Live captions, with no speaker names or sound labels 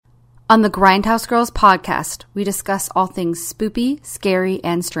On the Grindhouse Girls podcast, we discuss all things spoopy, scary,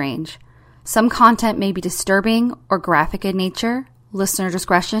 and strange. Some content may be disturbing or graphic in nature. Listener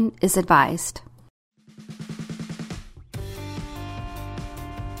discretion is advised.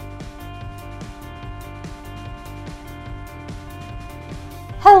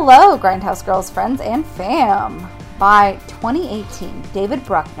 Hello, Grindhouse Girls friends and fam! By 2018, David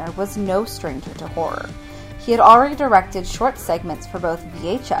Bruckner was no stranger to horror. He had already directed short segments for both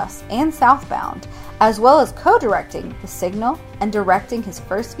VHS and Southbound, as well as co-directing The Signal and directing his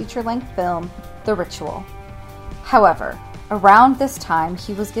first feature-length film, The Ritual. However, around this time,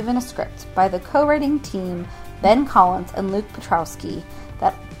 he was given a script by the co-writing team Ben Collins and Luke Piotrowski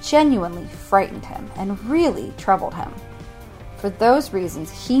that genuinely frightened him and really troubled him. For those reasons,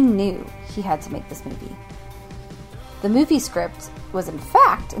 he knew he had to make this movie. The movie script was in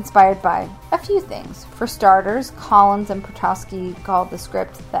fact inspired by a few things. For starters, Collins and Piotrowski called the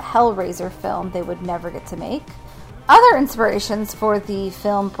script the Hellraiser film they would never get to make. Other inspirations for the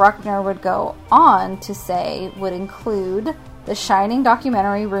film Bruckner would go on to say would include the Shining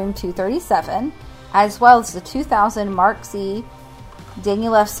documentary Room 237, as well as the 2000 Mark Z.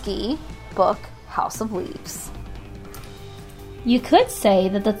 Danielewski book House of Leaves. You could say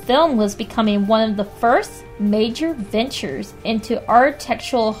that the film was becoming one of the first major ventures into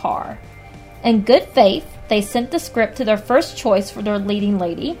architectural horror. In good faith, they sent the script to their first choice for their leading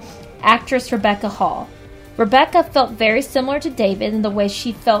lady, actress Rebecca Hall. Rebecca felt very similar to David in the way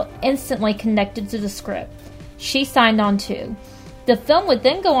she felt instantly connected to the script. She signed on too. The film would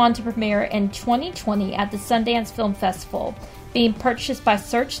then go on to premiere in 2020 at the Sundance Film Festival, being purchased by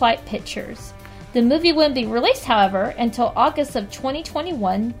Searchlight Pictures. The movie wouldn't be released, however, until August of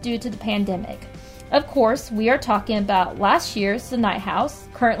 2021 due to the pandemic. Of course, we are talking about last year's The Night House,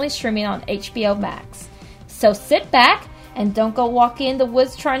 currently streaming on HBO Max. So sit back and don't go walking in the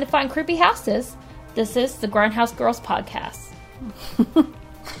woods trying to find creepy houses. This is the Grindhouse Girls podcast.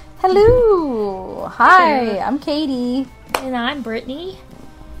 Hello! Hi, I'm Katie. And I'm Brittany.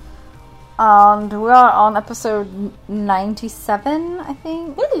 And we are on episode 97, I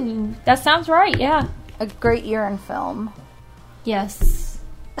think. Woo! That sounds right, yeah. A great year in film. Yes.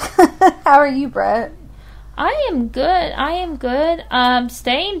 How are you, Brett? I am good.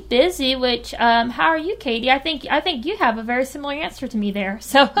 Staying busy, which, how are you, Katie? I think you have a very similar answer to me there,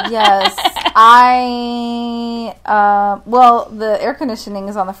 so. Yes. Well, the air conditioning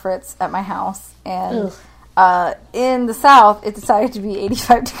is on the fritz at my house, and in the South, it decided to be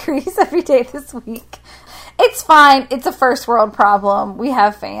 85 degrees every day this week. It's fine. It's a first world problem. We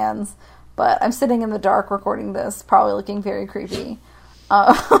have fans, but I'm sitting in the dark recording this, probably looking very creepy.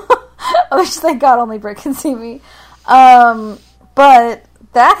 Which, thank God, only Britt can see me. But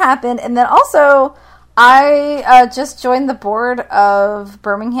that happened, and then also, I just joined the board of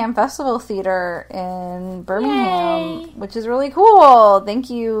Birmingham Festival Theater in Birmingham, Yay. Which is really cool. Thank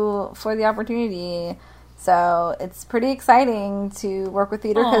you for the opportunity. So it's pretty exciting to work with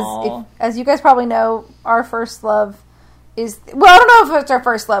theater because, as you guys probably know, our first love is, well, I don't know if it's our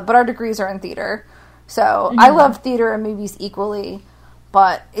first love, but our degrees are in theater. So I love theater and movies equally,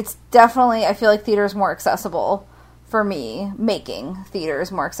 but it's definitely, I feel like theater is more accessible for me. Making theater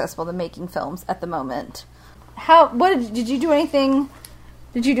is more accessible than making films at the moment. Did you do anything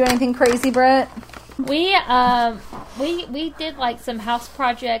crazy, Brett? We did like some house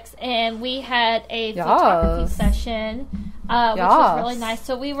projects, and we had a photography session, which was really nice.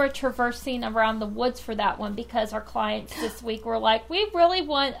 So we were traversing around the woods for that one because our clients this week were like, we really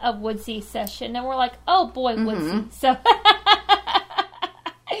want a woodsy session, and we're like, oh boy, woodsy. So,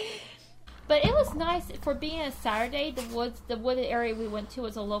 but it was nice for being a Saturday. The wooded area we went to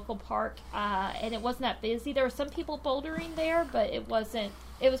was a local park, and it wasn't that busy. There were some people bouldering there, but it wasn't.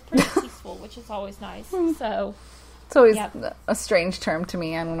 It was pretty peaceful, which is always nice. So it's always a strange term to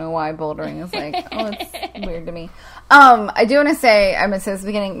me. I don't know why bouldering is like, it's weird to me. I do want to say, I'm going to say this at the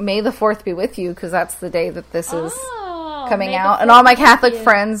beginning, May the 4th be with you, because that's the day that this is coming out. And all my Catholic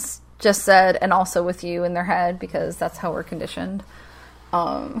friends just said, and also with you in their head, because that's how we're conditioned.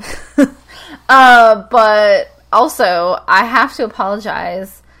 But also, I have to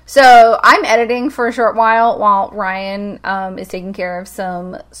apologize. So, I'm editing for a short while Ryan is taking care of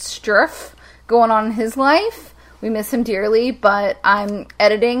some stuff going on in his life. We miss him dearly, but I'm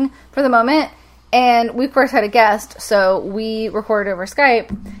editing for the moment. And we, of course, had a guest, so we recorded over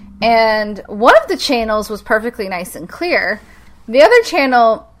Skype. And one of the channels was perfectly nice and clear. The other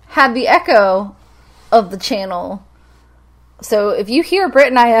channel had the echo of the channel. So, if you hear Britt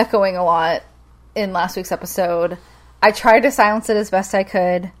and I echoing a lot in last week's episode, I tried to silence it as best I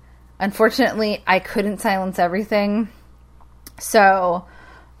could. Unfortunately, I couldn't silence everything. So,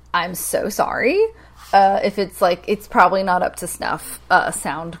 I'm so sorry. If it's like, it's probably not up to snuff,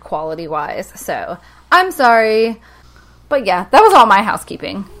 sound quality wise. So I'm sorry. But yeah, that was all my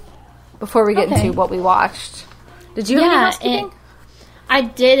housekeeping before we get into what we watched. Did you have any housekeeping? I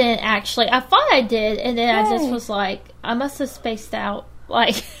didn't actually. I thought I did, and then I just was like, I must have spaced out.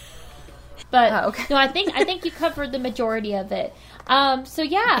 Like, but no, I think you covered the majority of it. So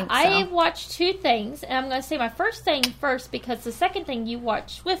yeah, I watched two things, and I'm going to say my first thing first because the second thing you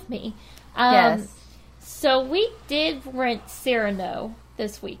watched with me. Yes. So we did rent Cyrano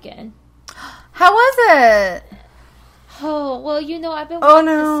this weekend. How was it? Oh, well, I've been wanting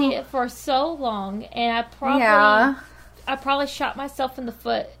to see it for so long, and I probably shot myself in the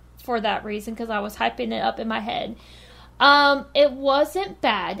foot for that reason because I was hyping it up in my head. It wasn't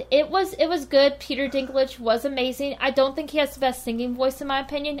bad. It was good. Peter Dinklage was amazing. I don't think he has the best singing voice in my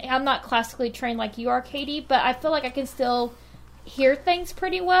opinion. I'm not classically trained like you are, Katie, but I feel like I can still hear things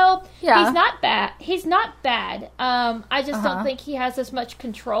pretty well. Yeah. He's not bad. I just don't think he has as much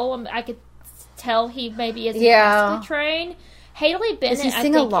control. I could tell he maybe isn't classically trained. Haley Bennett, does he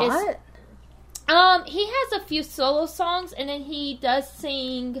sing a lot? He has a few solo songs, and then he does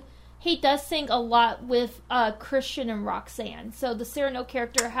sing a lot with Christian and Roxanne. So the Cyrano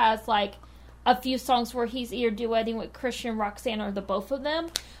character has like a few songs where he's either duetting with Christian and Roxanne or the both of them.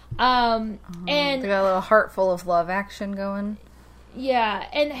 And they got a little Heart Full of Love action going. Yeah,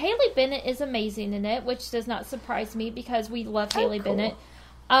 and Haley Bennett is amazing in it, which does not surprise me because we love Haley Bennett.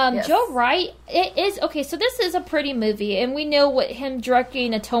 Yes. Joe Wright, it is, okay, so this is a pretty movie, and we know what him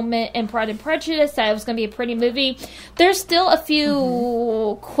directing Atonement and Pride and Prejudice, that it was going to be a pretty movie. There's still a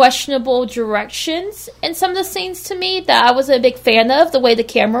few questionable directions in some of the scenes to me that I wasn't a big fan of, the way the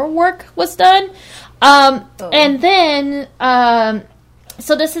camera work was done. And then,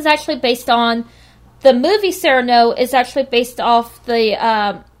 so this is actually based on, the movie Cyrano is actually based off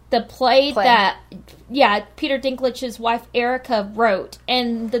the play that... Yeah, Peter Dinklage's wife Erica wrote,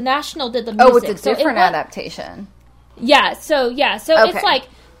 and the National did the music. Oh, it's a different adaptation. Yeah, so it's like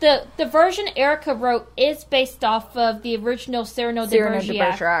the version Erica wrote is based off of the original Cyrano de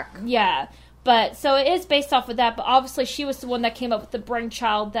Bergerac. Yeah, but so it is based off of that. But obviously, she was the one that came up with the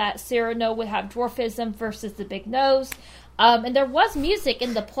brainchild that Cyrano would have dwarfism versus the big nose. And there was music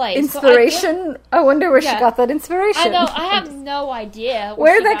in the play. Inspiration? So I wonder where she got that inspiration. I know. I have no idea.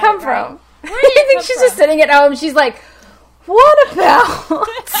 Where did that come from? Where do you think she's just sitting at home? She's like, "What about?"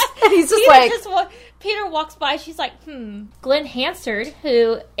 And he's just Peter walks by. She's like, Glenn Hansard,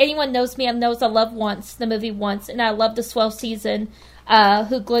 who anyone knows me and knows I love the movie Once, and I love the 12th season.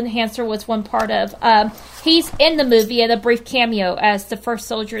 Who Glenn Hansard was one part of. He's in the movie in a brief cameo as the first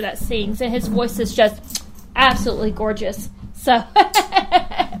soldier that sings, and his voice is just absolutely gorgeous. So,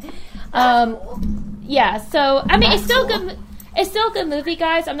 yeah. So I mean, it's still good. It's still a good movie,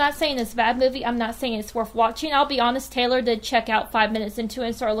 guys. I'm not saying it's a bad movie. I'm not saying it's worth watching. I'll be honest, Taylor did check out 5 minutes into it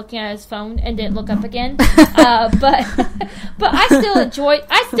and started looking at his phone and didn't look up again. But I still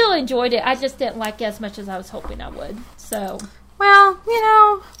enjoyed it. I just didn't like it as much as I was hoping I would. So, well,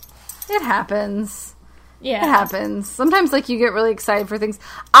 it happens. Yeah. It happens. Sometimes, you get really excited for things.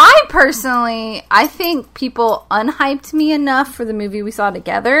 I think people unhyped me enough for the movie we saw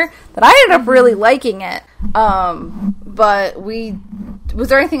together that I ended up really liking it. But was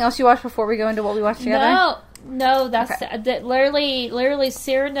there anything else you watched before we go into what we watched together? No, that's literally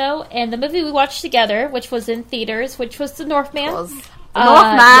Cyrano and the movie we watched together, which was in theaters, which was The Northman. The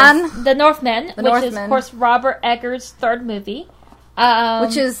Northman. Yes, The Northman, which is, of course, Robert Eggers' third movie.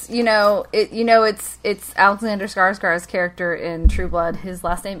 Which is, it's Alexander Skarsgård's character in True Blood. His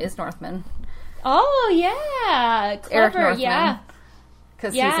last name is Northman. Oh, yeah. Clever, Eric Northman. Yeah.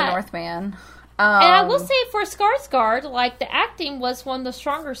 Because he's a Northman. And I will say for Skarsgård, the acting was one of the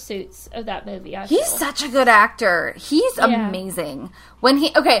stronger suits of that movie. He's such a good actor. He's amazing.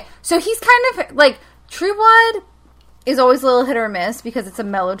 So he's kind of, True Blood is always a little hit or miss because it's a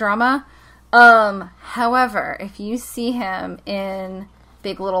melodrama. However, if you see him in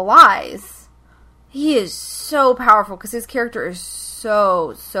Big Little Lies, he is so powerful because his character is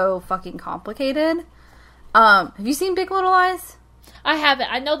so fucking complicated. Have you seen Big Little Lies? I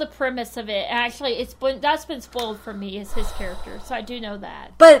haven't. I know the premise of it. Actually, that's been spoiled for me, is his character, so I do know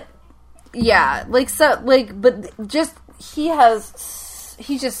that. But yeah,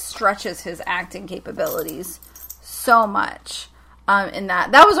 he just stretches his acting capabilities so much. In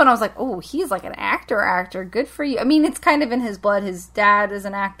that was when I was like, oh, he's like an actor. Good for you. I mean, it's kind of in his blood. His dad is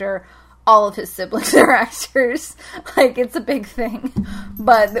an actor. All of his siblings are actors. It's a big thing.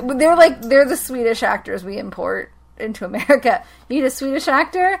 But they're the Swedish actors we import into America. You need a Swedish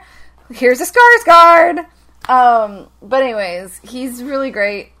actor? Here's a Skarsgård. But anyways, he's really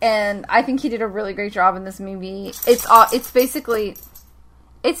great, and I think he did a really great job in this movie. It's basically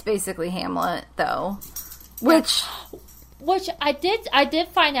Hamlet, though, which I did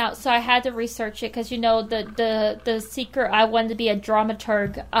find out, so I had to research it, because the secret I wanted to be a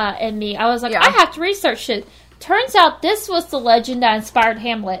dramaturg in me. I was like, I have to research it. Turns out this was the legend that inspired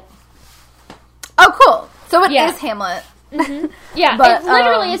Hamlet. Oh, cool! So it is Hamlet. Mm-hmm. Yeah, but, it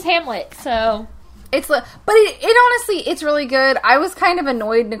literally is Hamlet. So but it honestly, it's really good. I was kind of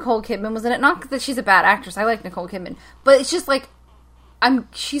annoyed Nicole Kidman was in it. Not that she's a bad actress. I like Nicole Kidman, but it's just like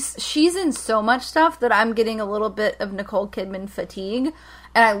she's in so much stuff that I'm getting a little bit of Nicole Kidman fatigue.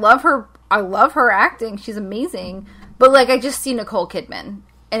 And I love her. I love her acting. She's amazing. But like, I just see Nicole Kidman,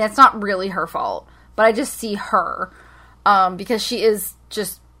 and it's not really her fault. But I just see her because she is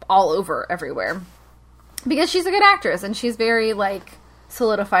just all over everywhere. Because she's a good actress, and she's very like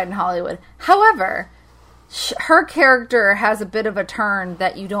solidified in Hollywood. However, her character has a bit of a turn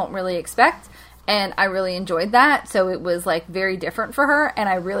that you don't really expect, and I really enjoyed that. So it was like very different for her, and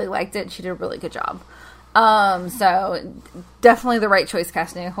I really liked it. She did a really good job. So definitely the right choice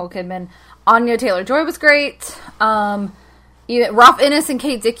casting Nicole Kidman. Anya Taylor-Joy was great. Ralph Innes and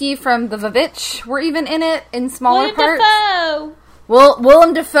Kate Dickie from The Vavitch were even in it in smaller parts. Dafoe.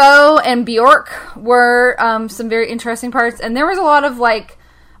 Willem Dafoe and Bjork were some very interesting parts, and there was a lot of like.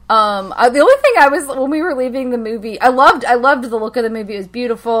 The only thing when we were leaving the movie, I loved the look of the movie. It was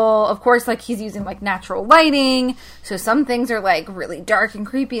beautiful. Of course, like he's using like natural lighting, so some things are like really dark and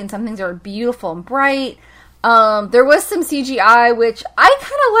creepy, and some things are beautiful and bright. There was some CGI, which I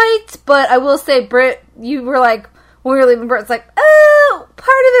kind of liked, but I will say, Britt, you were like, when we were leaving, Britt's like, oh, part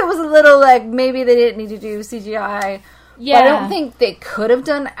of it was a little like maybe they didn't need to do CGI. Yeah, but I don't think they could have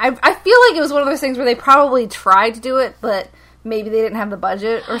done. I feel like it was one of those things where they probably tried to do it, but maybe they didn't have the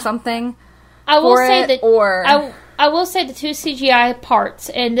budget or something. I will say the two CGI parts,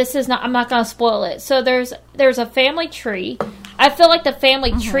 and this is not. I'm not going to spoil it. So there's a family tree. I feel like the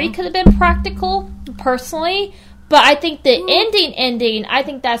family tree could have been practical, personally, but I think the ending, I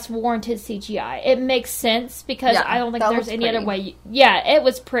think that's warranted CGI. It makes sense because I don't think there's any other way. It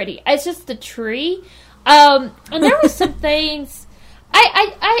was pretty. It's just the tree. And there were some things.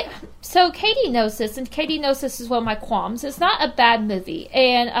 So Katie knows this, and Katie knows this is one of my qualms. It's not a bad movie,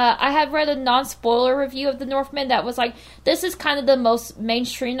 and I have read a non-spoiler review of The Northman that was like, this is kind of the most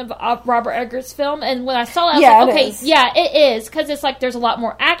mainstream of Robert Eggers' film. And when I saw it, I was like, okay, it is, because it's like there's a lot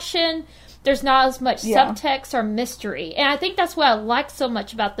more action. There's not as much subtext or mystery, and I think that's what I liked so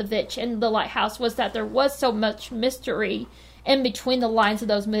much about The Vitch and The Lighthouse, was that there was so much mystery in between the lines of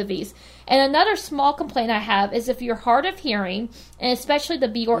those movies. And another small complaint I have is if you're hard of hearing, and especially the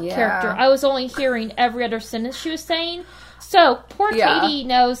Bjork character, I was only hearing every other sentence she was saying. So poor Katie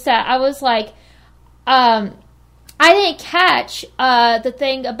knows that I was like, I didn't catch the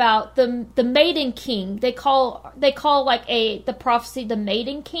thing about the Maiden King. They call like the prophecy the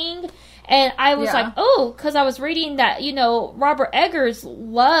Maiden King. And I was like, oh, because I was reading that, Robert Eggers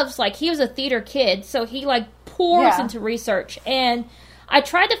loves, like, he was a theater kid, so he, like, pours into research. And I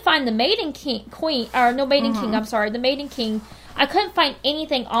tried to find the Maiden King. The Maiden King. I couldn't find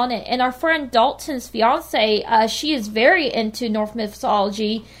anything on it. And our friend Dalton's fiance, she is very into Norse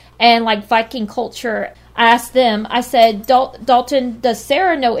mythology and, like, Viking culture. I asked them, I said, Dalton, does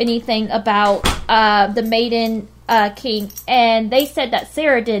Sarah know anything about the Maiden King? And they said that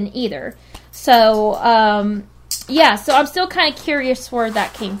Sarah didn't either. So, so I'm still kind of curious where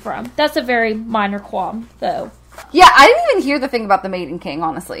that came from. That's a very minor qualm, though. Yeah, I didn't even hear the thing about the Maiden King,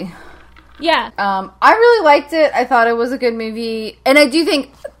 honestly. Yeah. I really liked it. I thought it was a good movie. And I do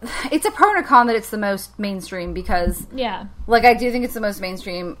think it's a pro and a con that it's the most mainstream because... Yeah. Like, I do think it's the most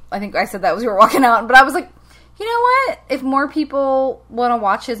mainstream. I think I said that as we were walking out. But I was like, you know what? If more people want to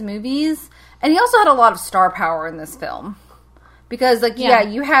watch his movies... And he also had a lot of star power in this film. Because, like,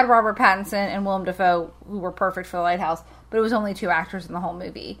 you had Robert Pattinson and Willem Dafoe, who were perfect for The Lighthouse, but it was only two actors in the whole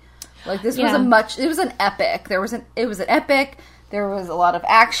movie. Like, this was it was an epic. It was an epic. There was a lot of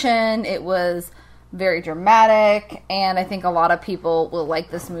action. It was very dramatic. And I think a lot of people will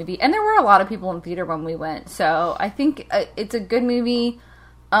like this movie. And there were a lot of people in theater when we went. So I think it's a good movie.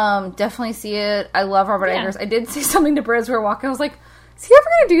 Definitely see it. I love Robert Eggers. I did say something to Britt as we were walking. I was like, is he ever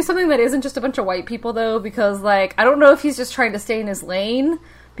going to do something that isn't just a bunch of white people, though? Because, like, I don't know if he's just trying to stay in his lane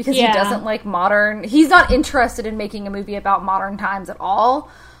because he doesn't like modern... He's not interested in making a movie about modern times at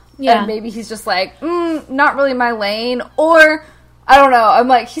all. Yeah. And maybe he's just like, not really my lane. Or, I don't know. I'm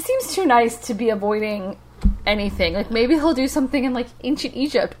like, he seems too nice to be avoiding anything. Like, maybe he'll do something in, like, ancient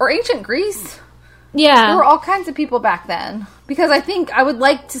Egypt or ancient Greece. Yeah. There were all kinds of people back then. Because I think I would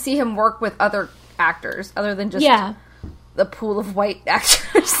like to see him work with other actors other than just Yeah. the pool of white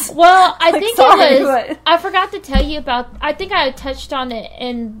actors. Well, I Like, think sorry, it was. but- I forgot to tell you about. I think I touched on it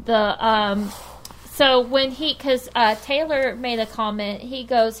in the. So when because Taylor made a comment, he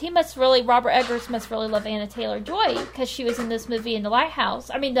goes, Robert Eggers must really love Anna Taylor-Joy because she was in this movie in the Lighthouse.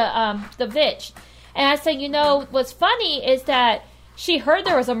 I mean the Vitch. And I said, what's funny is that she heard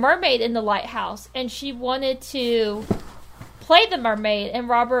there was a mermaid in the lighthouse, and she wanted to play the mermaid, and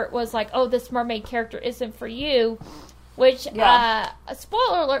Robert was like, "Oh, this mermaid character isn't for you." Which, a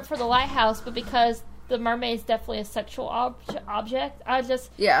spoiler alert for the Lighthouse, but because the mermaid is definitely a sexual object,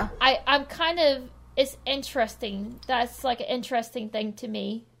 I'm kind of, it's interesting. That's like an interesting thing to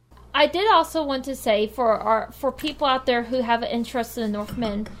me. I did also want to say for people out there who have an interest in the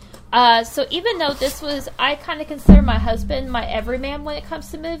Northman, so even though this was, I kind of consider my husband my everyman when it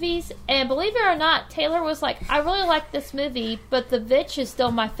comes to movies, and believe it or not, Taylor was like, I really like this movie, but The Vitch is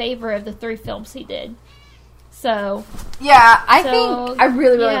still my favorite of the 3 films he did. So yeah, I think I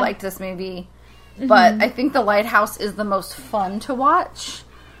really liked this movie, but Mm-hmm. I think The Lighthouse is the most fun to watch,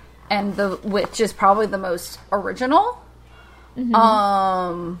 and The Witch is probably the most original.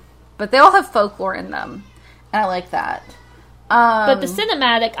 Mm-hmm. But they all have folklore in them, and I like that. But the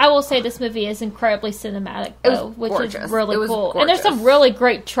cinematic, I will say this movie is incredibly cinematic, though, which gorgeous. is really It was cool. And there's some gorgeous. really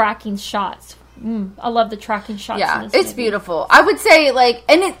great tracking shots. I love the tracking shots. Yeah, in this it's movie. beautiful. I would say,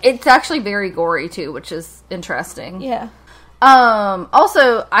 and it's actually very gory, too, which is interesting. Yeah.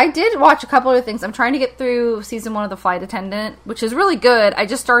 Also, I did watch a couple other things. I'm trying to get through season 1 of The Flight Attendant, which is really good. I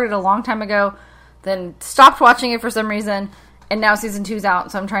just started a long time ago, then stopped watching it for some reason, and now season 2's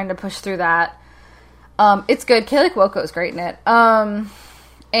out, so I'm trying to push through that. It's good. Kaylee Cuoco's great in it.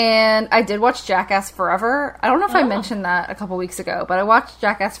 And I did watch Jackass Forever. I don't know if I mentioned that a couple weeks ago, but I watched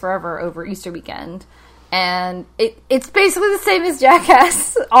Jackass Forever over Easter weekend. And it's basically the same as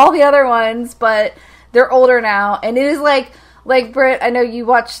Jackass, all the other ones, but they're older now. And it is like Britt, I know you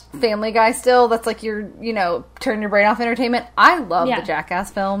watch Family Guy still. That's like your, turn your brain off entertainment. I love the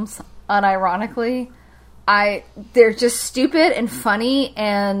Jackass films, unironically. They're just stupid and funny,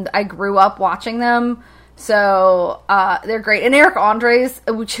 and I grew up watching them. So, they're great. And Eric Andres,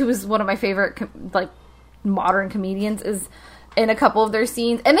 who was one of my favorite, modern comedians, is in a couple of their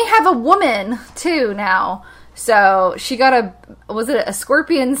scenes. And they have a woman, too, now. So, she got a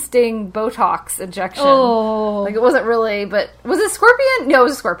scorpion sting Botox injection? Oh. It wasn't really, but was it scorpion? No, it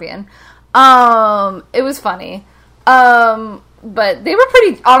was a scorpion. It was funny. But they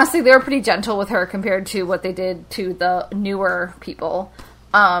were pretty gentle with her compared to what they did to the newer people.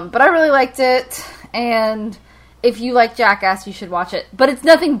 But I really liked it, and if you like Jackass, you should watch it. But it's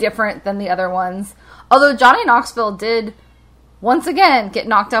nothing different than the other ones. Although Johnny Knoxville did, once again, get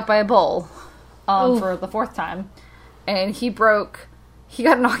knocked out by a bull for the 4th time. And he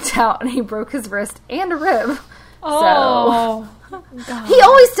got knocked out, and he broke his wrist and a rib. Oh. So, he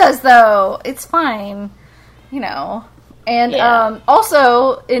always does, though. It's fine. And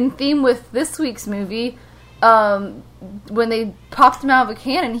also, in theme with this week's movie, when they popped him out of a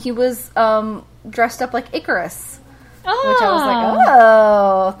cannon, he was dressed up like Icarus. Oh. Which I was like,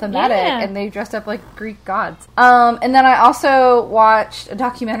 oh, thematic. Yeah. And they dressed up like Greek gods. And then I also watched a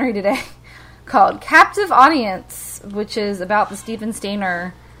documentary today called Captive Audience, which is about the Stephen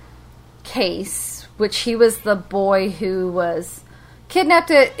Stainer case, which he was the boy who was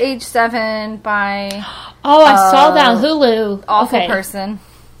kidnapped at age 7 by... Oh, I saw that on Hulu. Awful person.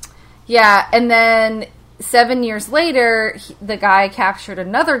 Yeah, and then 7 years later, the guy captured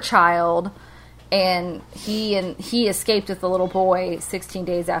another child, and he escaped with the little boy 16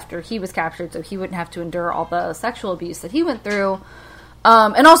 days after he was captured, so he wouldn't have to endure all the sexual abuse that he went through.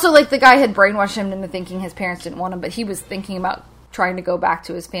 And also, the guy had brainwashed him into thinking his parents didn't want him, but he was thinking about trying to go back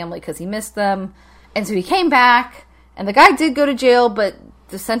to his family because he missed them. And so he came back, and the guy did go to jail, but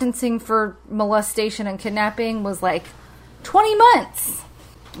the sentencing for molestation and kidnapping was 20 months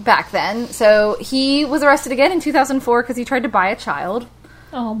back then. So he was arrested again in 2004 because he tried to buy a child.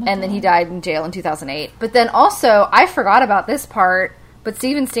 Oh my and then he died in jail in 2008. But then also, I forgot about this part, but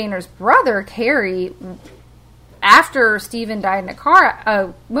Stephen Stainer's brother, Terry, after Stephen died in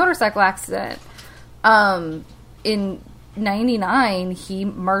a motorcycle accident, in 99, he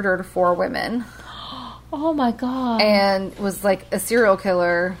murdered 4 women. Oh my god. And was a serial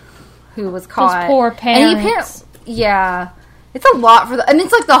killer who was caught. Those poor parents. Yeah. It's a lot for and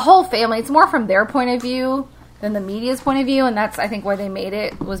it's the whole family. It's more from their point of view than the media's point of view, and that's, I think, why they made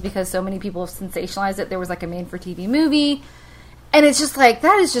it, was because so many people have sensationalized it. There was a made-for-TV movie, and it's just that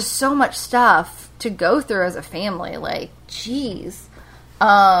is just so much stuff to go through as a family. Jeez.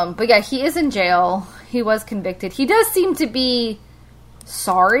 But yeah, he is in jail. He was convicted. He does seem to be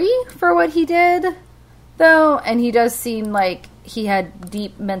sorry for what he did, though, and he does seem like he had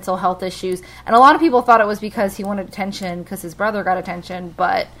deep mental health issues, and a lot of people thought it was because he wanted attention because his brother got attention,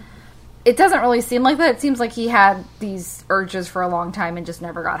 but it doesn't really seem like that. It seems like he had these urges for a long time and just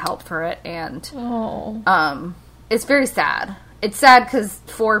never got help for it, and it's very sad. It's sad because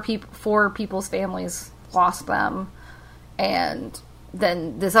four people's families lost them, and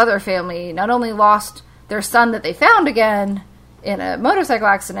then this other family not only lost their son that they found again in a motorcycle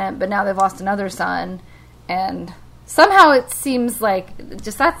accident, but now they've lost another son, and somehow it seems like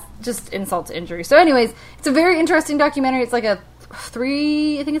that's just insult to injury. So anyways, it's a very interesting documentary. It's like a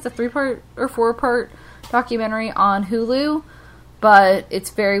 3-part or 4-part documentary on Hulu, but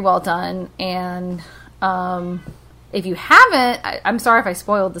it's very well done. And if you haven't, I'm sorry if I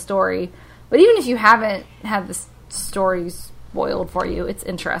spoiled the story, but even if you haven't had the story spoiled for you, it's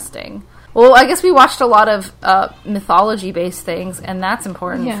interesting. Well, I guess we watched a lot of mythology-based things, and that's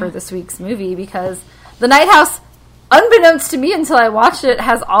important for this week's movie, because The Night House, unbeknownst to me until I watched it,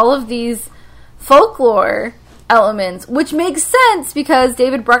 has all of these folklore elements, which makes sense because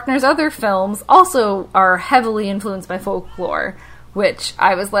David Bruckner's other films also are heavily influenced by folklore, which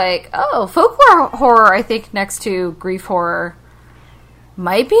I was like, oh, folklore horror, I think, next to grief horror,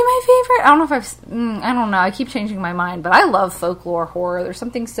 might be my favorite. I don't know if I don't know. I keep changing my mind, but I love folklore horror. There's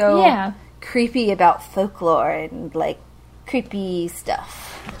something so creepy about folklore and, like, creepy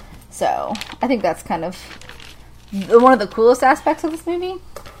stuff. So, I think that's kind of one of the coolest aspects of this movie.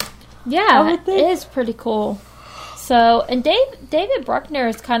 Yeah, it is pretty cool. So, and David Bruckner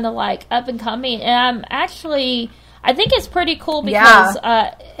is kind of like up and coming, and I think it's pretty cool because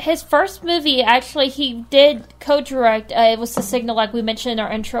his first movie, actually, he did co-direct. It was The Signal, like we mentioned in our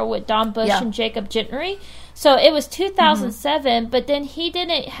intro, with Don Bush and Jacob Gentry. So it was 2007, but then he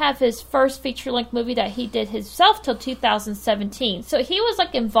didn't have his first feature-length movie that he did himself till 2017. So he was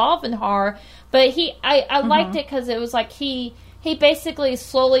like involved in horror, but I liked it because it was like he basically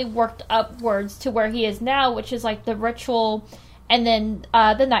slowly worked upwards to where he is now, which is like The Ritual, and then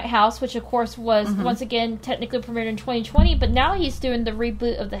The Night House, which of course was once again technically premiered in 2020, but now he's doing the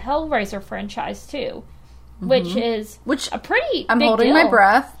reboot of the Hellraiser franchise too, which a pretty I'm big holding deal. my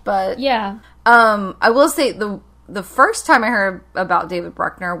breath, but I will say the first time I heard about David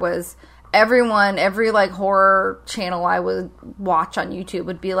Bruckner was every like horror channel I would watch on YouTube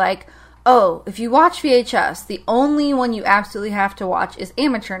would be like, oh, if you watch VHS, the only one you absolutely have to watch is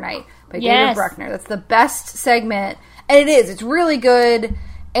Amateur Night by David Bruckner. That's the best segment. And it is. It's really good.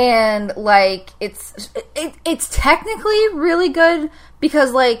 And, like, it's technically really good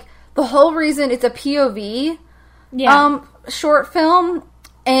because, like, the whole reason it's a POV short film.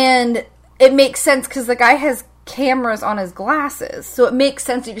 And it makes sense because the guy has cameras on his glasses. So it makes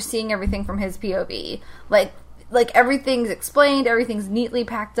sense that you're seeing everything from his POV. Like everything's explained, everything's neatly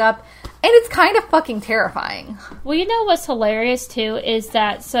packed up, and it's kind of fucking terrifying. Well, you know what's hilarious, too, is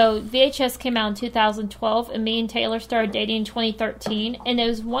that, so VHS came out in 2012, and me and Taylor started dating in 2013, and it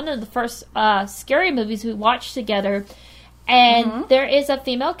was one of the first scary movies we watched together, and there is a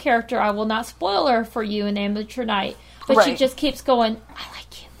female character, I will not spoil her for you in Amateur Night, but she just keeps going, I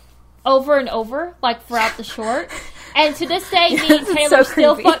like you, over and over, like, throughout the short. And to this day, me and Taylor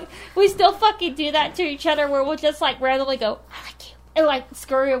we still fucking do that to each other, where we'll just like randomly go, I like you, and like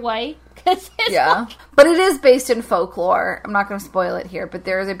scurry away. But it is based in folklore. I'm not going to spoil it here, but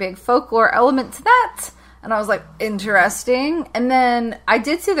there is a big folklore element to that. And I was like, interesting. And then I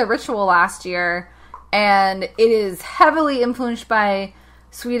did see The Ritual last year, and it is heavily influenced by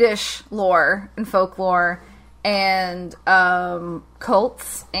Swedish lore and folklore and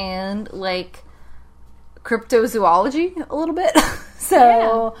cults and like cryptozoology a little bit.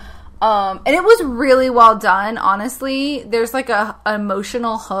 And it was really well done, honestly. There's like an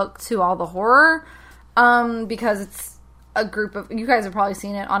emotional hook to all the horror because it's a group of, you guys have probably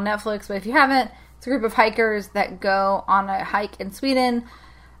seen it on Netflix, but if you haven't, it's a group of hikers that go on a hike in Sweden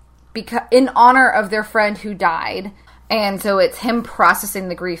in honor of their friend who died. And so it's him processing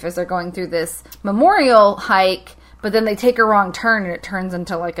the grief as they're going through this memorial hike, but then they take a wrong turn and it turns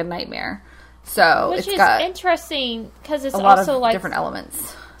into like a nightmare. So which it's is got interesting because it's a lot also of like different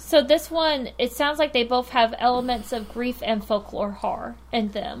elements. So this one, it sounds like they both have elements of grief and folklore horror in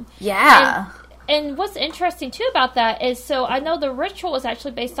them. Yeah. And what's interesting too about that is, so I know The Ritual was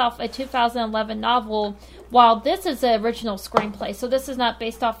actually based off a 2011 novel, while this is the original screenplay. So this is not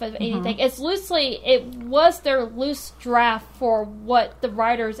based off of anything. It was their loose draft for what the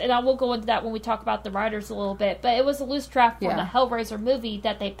writers, and I will go into that when we talk about the writers a little bit, but it was a loose draft for the Hellraiser movie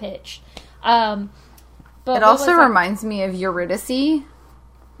that they pitched. But it also reminds me of Eurydice, this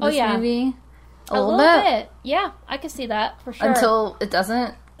movie. A little bit. Yeah, I can see that for sure. Until it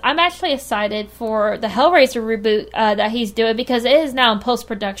doesn't. I'm actually excited for the Hellraiser reboot that he's doing because it is now in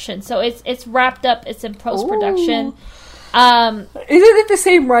post-production. So it's wrapped up. It's in post-production. Isn't it the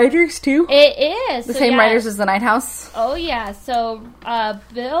same writers, too? It is. The same writers as The Night House? Oh, yeah. So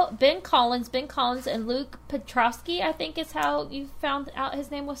Ben Collins, and Luke Petrowski, I think is how you found out his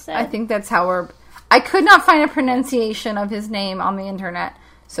name was said. I think that's how I could not find a pronunciation of his name on the internet.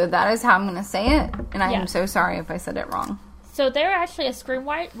 So that is how I'm going to say it. And I am so sorry if I said it wrong. So they're actually a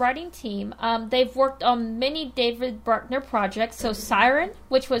screenwriting team. They've worked on many David Bruckner projects. So Siren,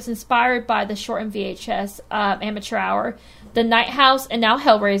 which was inspired by the short and VHS Amateur Hour, The Night House, and now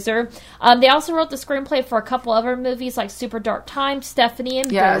Hellraiser. They also wrote the screenplay for a couple other movies like Super Dark Times, Stephanie, and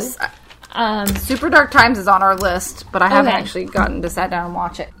Yes. Boo. Super Dark Times is on our list, but I haven't actually gotten to sit down and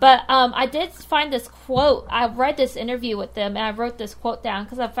watch it. But I did find this quote. I read this interview with them, and I wrote this quote down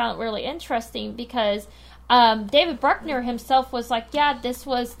because I found it really interesting because David Bruckner himself was like, yeah, this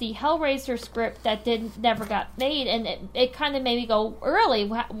was the Hellraiser script that never got made, and it kind of made me go, really?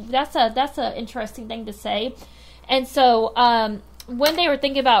 That's a interesting thing to say. And so when they were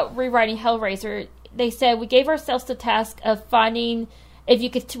thinking about rewriting Hellraiser, they said, we gave ourselves the task of finding if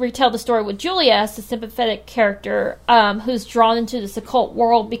you could retell the story with Julia as a sympathetic character who's drawn into this occult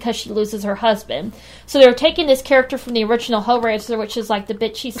world because she loses her husband. So they were taking this character from the original Hellraiser, which is like the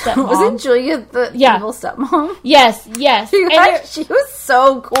bitchy stepmom. Wasn't Julia the evil stepmom? Yes. She was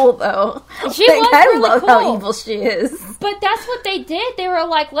so cool, though. She was I really love cool. how evil she is. But that's what they did. They were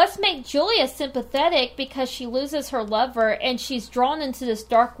like, let's make Julia sympathetic because she loses her lover and she's drawn into this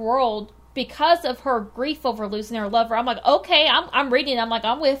dark world because of her grief over losing her lover. I'm like, okay, I'm reading. I'm like,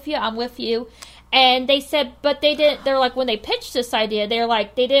 I'm with you. And they said, but they didn't. They're like, when they pitched this idea, they're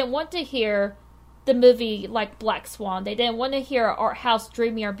like, they didn't want to hear the movie like Black Swan. They didn't want to hear Art House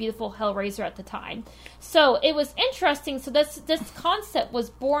Dreamy or Beautiful Hellraiser at the time. So it was interesting. So this concept was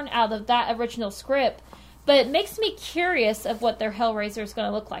born out of that original script, but it makes me curious of what their Hellraiser is going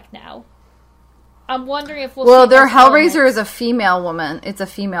to look like now. I'm wondering if well, their Hellraiser is a female woman. It's a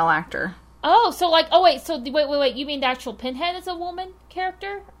female actor. Oh, so like, oh wait, so wait, you mean the actual Pinhead is a woman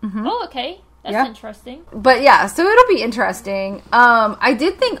character? Mm-hmm. Oh, okay. That's interesting. But yeah, so it'll be interesting. I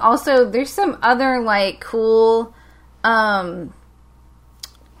did think also there's some other like cool, what am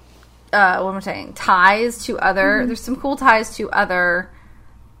I saying? Ties to other, there's some cool ties to other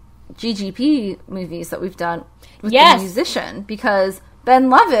GGP movies that we've done with the musician, because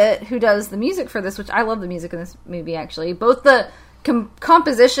Ben Lovett, who does the music for this, which I love the music in this movie actually, both the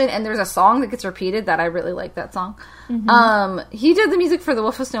composition, and there's a song that gets repeated that I really like that song. Mm-hmm. He did the music for The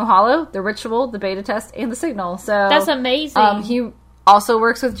Wolf of Snow Hollow, The Ritual, The Beta Test, and The Signal. So that's amazing. He also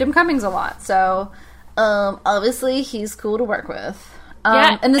works with Jim Cummings a lot. So obviously he's cool to work with.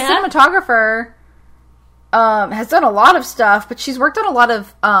 And the cinematographer has done a lot of stuff, but she's worked on a lot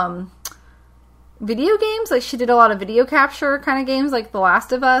of video games. Like, she did a lot of video capture kind of games, like The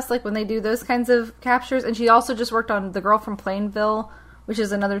Last of Us, like when they do those kinds of captures. And she also just worked on The Girl from Plainville, which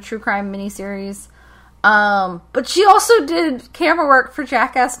is another true crime miniseries. But she also did camera work for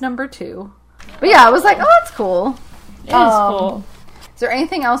Jackass #2. But yeah, I was like, oh, that's cool. It is cool. Is there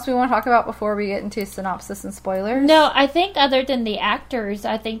anything else we want to talk about before we get into synopsis and spoilers? No, I think other than the actors,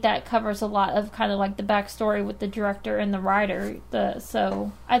 I think that covers a lot of kind of like the backstory with the director and the writer.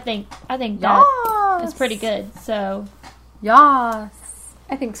 So I think that is pretty good. So yes,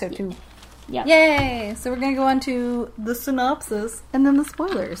 I think so too. Yeah. Yay! So we're gonna go on to the synopsis and then the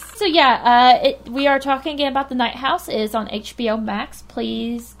spoilers. So yeah, we are talking again about The Night House. It is on HBO Max.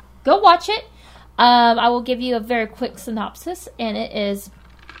 Please go watch it. I will give you a very quick synopsis, and it is: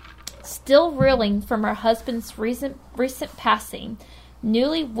 still reeling from her husband's recent passing,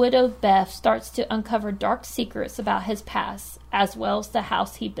 newly widowed Beth starts to uncover dark secrets about his past, as well as the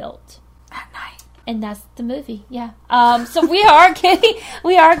house he built at night. And that's the movie, yeah. So we are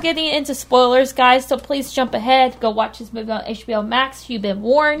getting into spoilers, guys. So please jump ahead, go watch this movie on HBO Max. You've been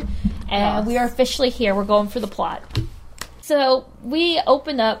warned, and we are officially here. We're going for the plot. So we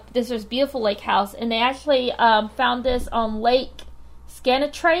open up this beautiful lake house, and they actually found this on Lake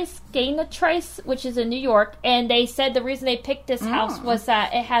Scanatrace, which is in New York. And they said the reason they picked this house was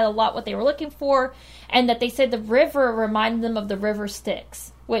that it had a lot what they were looking for, and that they said the river reminded them of the River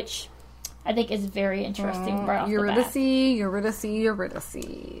Styx, which I think is very interesting right off the bat. Eurydice.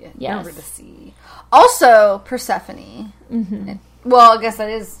 Yes. Eurydice. Also, Persephone. Mm-hmm. Well, I guess that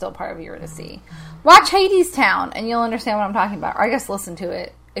is still part of Eurydice. Watch Hades Town, and you'll understand what I'm talking about. Or I guess listen to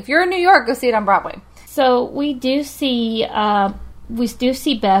it. If you're in New York, go see it on Broadway. So we do see we do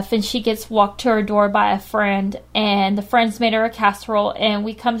see Beth, and she gets walked to her door by a friend, and the friend's made her a casserole, and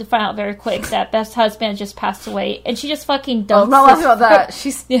we come to find out very quick that Beth's husband just passed away, and she just fucking dumps. I'm not laughing about that.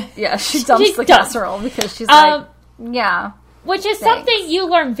 She dumps the casserole because she's like, yeah. Which is something you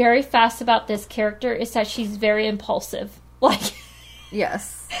learn very fast about this character, is that she's very impulsive. Like,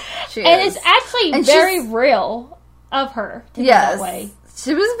 yes, she and is. it's actually very real of her to be that way.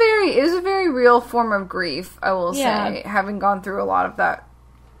 It was a very real form of grief, I will say, having gone through a lot of that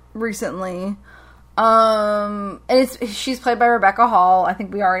recently. And she's played by Rebecca Hall. I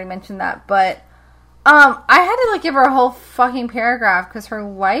think we already mentioned that, but I had to give her a whole fucking paragraph because her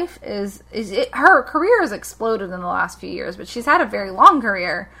life her career has exploded in the last few years, but she's had a very long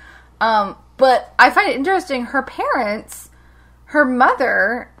career. But I find it interesting. Her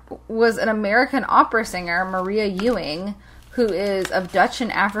mother was an American opera singer, Maria Ewing, who is of Dutch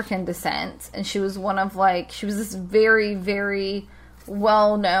and African descent, and she was she was this very, very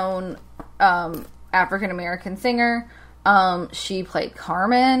well-known African American singer. She played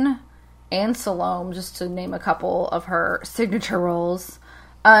Carmen and Salome, just to name a couple of her signature roles.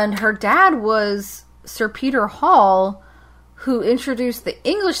 And her dad was Sir Peter Hall, who introduced the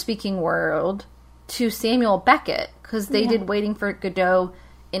English-speaking world to Samuel Beckett, because they did Waiting for Godot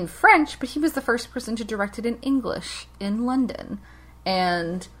in French, but he was the first person to direct it in English in London.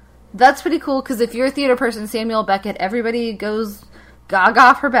 And that's pretty cool, because if you're a theater person, Samuel Beckett, everybody goes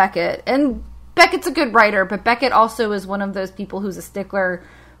gaga for Beckett. And Beckett's a good writer, but Beckett also is one of those people who's a stickler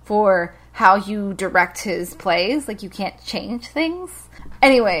for how you direct his plays. You can't change things.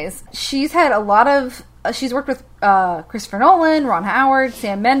 Anyways, she's had she's worked with Christopher Nolan, Ron Howard,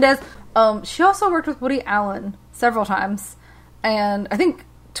 Sam Mendes. She also worked with Woody Allen several times. And I think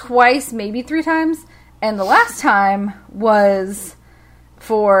twice, maybe 3 times. And the last time was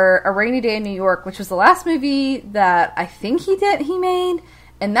for A Rainy Day in New York, which was the last movie that I think he made.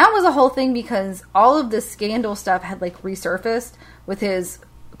 And that was a whole thing because all of this scandal stuff had resurfaced with his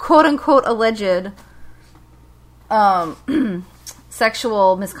quote-unquote alleged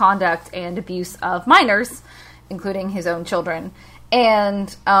sexual misconduct and abuse of minors, including his own children. And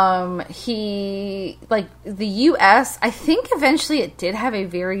the U.S., I think eventually it did have a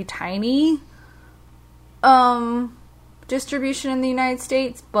very tiny distribution in the United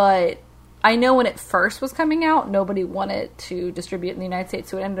States, but I know when it first was coming out, nobody wanted to distribute in the United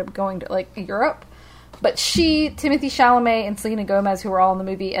States, so it ended up going to Europe. But Timothy Chalamet, and Selena Gomez, who were all in the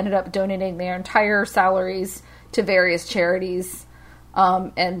movie, ended up donating their entire salaries to various charities,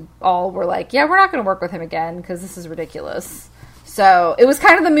 and all were like, yeah, we're not going to work with him again because this is ridiculous. So it was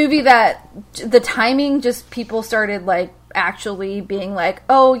kind of the movie that the timing, just people started actually being like,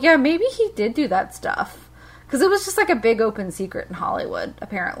 oh yeah, maybe he did do that stuff. Because it was just a big open secret in Hollywood,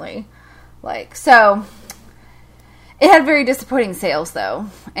 apparently. So it had very disappointing sales though.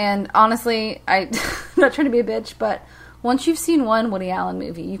 And honestly, I'm not trying to be a bitch, but once you've seen one Woody Allen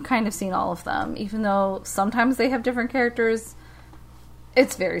movie, you've kind of seen all of them. Even though sometimes they have different characters,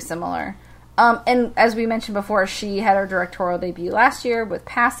 it's very similar. And as we mentioned before, she had her directorial debut last year with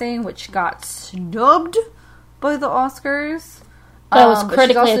Passing, which got snubbed by the Oscars. But it was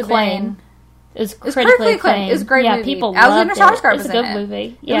critically acclaimed. It was critically acclaimed. It was a great movie. People loved it. It was a good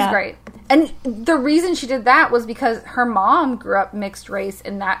movie. Yeah. It was great. And the reason she did that was because her mom grew up mixed race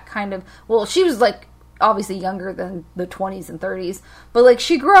and that kind of... Well, she was, obviously younger than the 20s and 30s. But,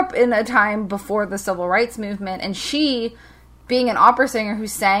 she grew up in a time before the Civil Rights Movement. And she... being an opera singer who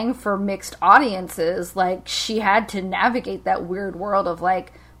sang for mixed audiences, she had to navigate that weird world of,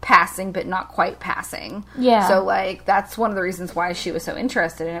 passing but not quite passing. Yeah. So, that's one of the reasons why she was so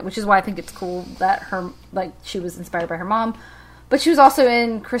interested in it, which is why I think it's cool that she was inspired by her mom. But she was also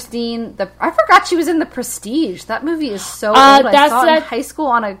in Christine, I forgot she was in The Prestige. That movie is so old. I saw it in high school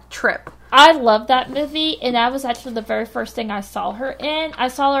on a trip. I love that movie, and that was actually the very first thing I saw her in. I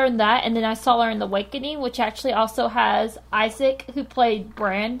saw her in that, and then I saw her in The Awakening, which actually also has Isaac, who played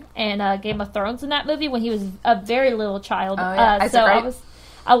Bran in Game of Thrones in that movie when he was a very little child. Oh, yeah. So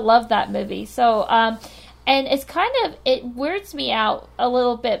I love that movie. So, and it's it weirds me out a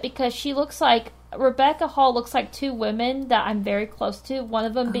little bit because she looks like Rebecca Hall looks like 2 women that I'm very close to. One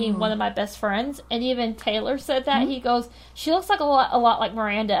of them being one of my best friends, and even Taylor said that. He goes, "She looks a lot like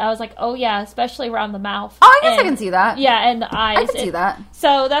Miranda." I was like, "Oh yeah, especially around the mouth." Oh, I guess I can see that. Yeah, and the eyes. I can see that.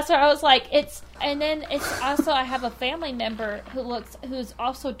 So that's where I was like, and then it's also I have a family member who's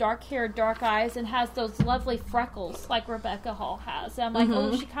also dark hair, dark eyes, and has those lovely freckles like Rebecca Hall has. And I'm like,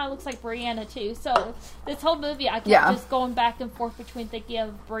 oh, she kind of looks like Brianna too. So this whole movie, I kept just going back and forth between thinking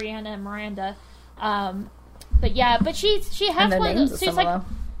of Brianna and Miranda. But she has one of those.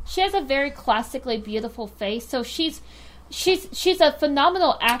 She has a very classically beautiful face. So she's she's a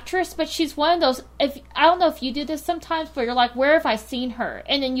phenomenal actress, but she's one of those, I don't know if you do this sometimes, but you're like, where have I seen her?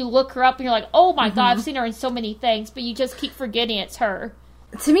 And then you look her up and you're like, oh my God, I've seen her in so many things, but you just keep forgetting it's her.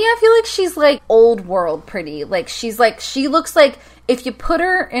 To me, I feel like she's like old world pretty. Like she looks like if you put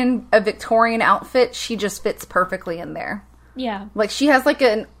her in a Victorian outfit, she just fits perfectly in there. Yeah. Like she has like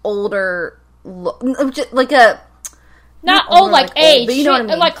an older look, like a... Not old, like age, but you know what I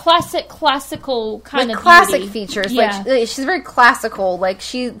mean? Like classical kind like of classic beauty. features. Yeah. Like she's very classical. Like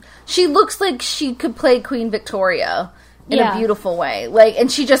she looks like she could play Queen Victoria in a beautiful way. Like,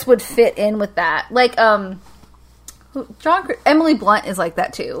 and she just would fit in with that. Like Emily Blunt is like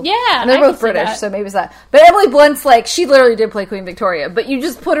that too. Yeah, and they're both British, so maybe it's that. But Emily Blunt's like, she literally did play Queen Victoria. But you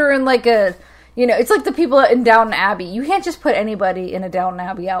just put her in like a, it's like the people in Downton Abbey. You can't just put anybody in a Downton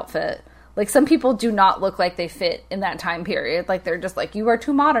Abbey outfit. Like, some people do not look like they fit in that time period. Like, they're just like, you are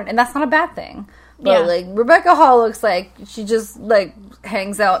too modern. And that's not a bad thing. But, like, Rebecca Hall looks like she just, like,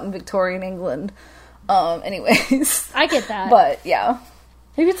 hangs out in Victorian England. Anyways. I get that. But, yeah.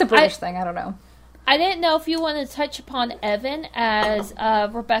 Maybe it's a British thing. I don't know. I didn't know if you wanted to touch upon Evan as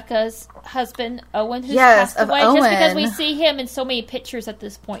Rebecca's husband, Owen, who's passed away. Owen. Just because we see him in so many pictures at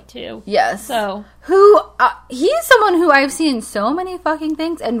this point, too. Yes. So. He's someone who I've seen so many fucking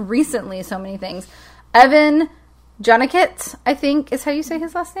things, and recently so many things. Evan Jonigett, I think, is how you say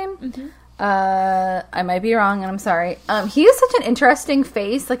his last name. Mm-hmm. I might be wrong, and I'm sorry. He has such an interesting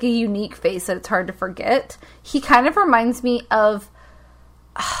face, like a unique face, that it's hard to forget. He kind of reminds me of...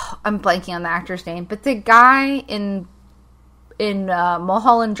 I'm blanking on the actor's name, but the guy in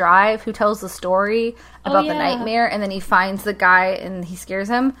Mulholland Drive who tells the story about the nightmare, and then he finds the guy and he scares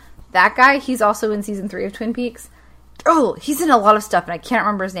him. That guy, he's also in season 3 of Twin Peaks. Oh, he's in a lot of stuff, and I can't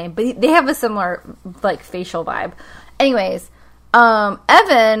remember his name, but they have a similar, like, facial vibe. Anyways,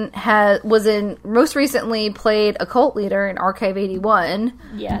 Evan most recently played a cult leader in Archive 81.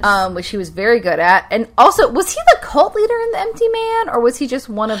 Yes. Which he was very good at. And also, was he the cult leader in The Empty Man, or was he just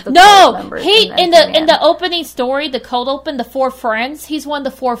one of the cult members? No, in the opening story, the cold open, the 4 friends, he's one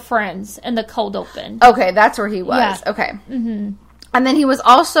of the 4 friends in the cold open. Okay, that's where he was. Yeah. Okay. Mm-hmm. And then he was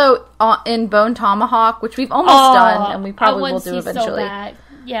also in Bone Tomahawk, which we've almost done, and we probably will do eventually. So bad.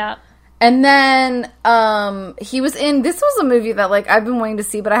 Yeah. And then he was in... This was a movie that, like, I've been wanting to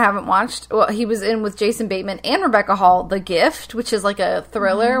see, but I haven't watched. Well, he was in with Jason Bateman and Rebecca Hall, The Gift, which is, like, a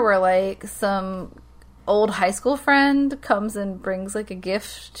thriller where, like, some old high school friend comes and brings, like, a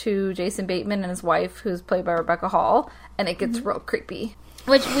gift to Jason Bateman and his wife, who's played by Rebecca Hall, and it gets real creepy.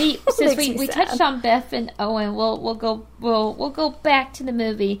 Which since we touched on Beth and Owen, we'll go back to the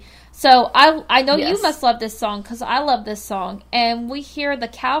movie. So I know you must love this song because I love this song, and we hear the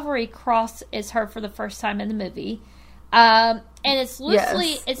Calvary Cross is heard for the first time in the movie, and it's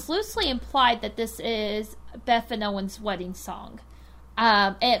loosely implied that this is Beth and Owen's wedding song.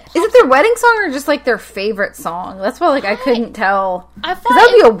 Is it their wedding song or just like their favorite song? That's why I couldn't tell. Because that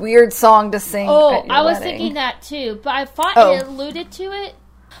would be a weird song to sing. Oh, I was thinking that too, but I thought it alluded to it.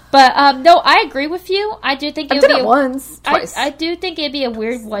 But no, I agree with you. I do think it would be twice. I do think it'd be a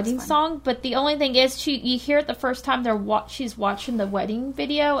weird wedding song. But the only thing is, you hear it the first time she's watching the wedding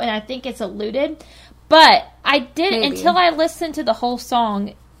video, and I think it's alluded. But I didn't until I listened to the whole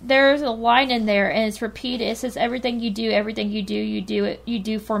song. There's a line in there, and it's repeated. It says, "Everything you do you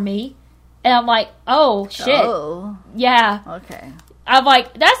do for me." And I'm like, "Oh shit, yeah." Okay. I'm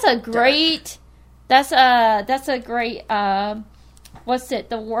like, that's a great. That's a great. What's it?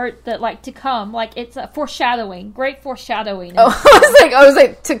 The word that to come. Like, it's a foreshadowing. Great foreshadowing. Oh, I was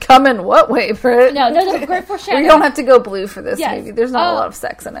like, to come in what way, Britt? No, great foreshadowing. We don't have to go blue for this movie. There's not a lot of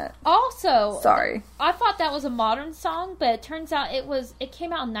sex in it. Also, sorry. I thought that was a modern song, but it turns out it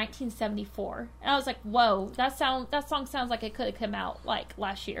came out in 1974. And I was like, whoa, that song sounds like it could have come out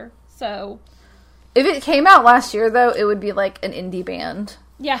last year. So if it came out last year, though, it would be like an indie band.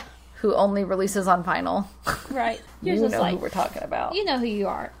 Yeah. Who only releases on vinyl. Right. You know who we're talking about. You know who you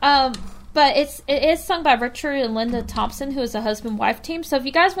are. But it is sung by Richard and Linda Thompson, who is a husband-wife team. So if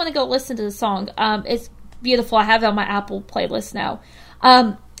you guys want to go listen to the song, it's beautiful. I have it on my Apple playlist now.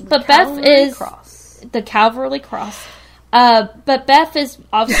 But Beth is... The Calvary Cross. But Beth is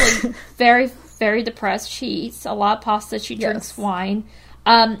obviously very, very depressed. She eats a lot of pasta. She drinks wine.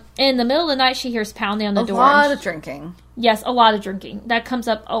 In the middle of the night, she hears pounding on the door. A lot of drinking. Yes, a lot of drinking. That comes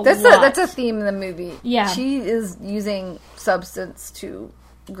up a lot. That's a theme in the movie. Yeah. She is using substance to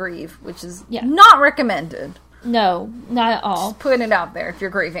grieve, which is not recommended. No, not at all. Just putting it out there if you're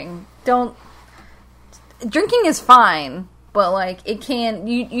grieving. Drinking is fine, but it can,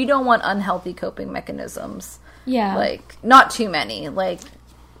 you don't want unhealthy coping mechanisms. Yeah. Not too many.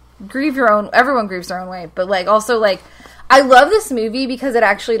 Grieve your own, everyone grieves their own way, but also I love this movie because it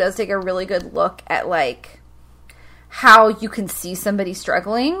actually does take a really good look at, like, how you can see somebody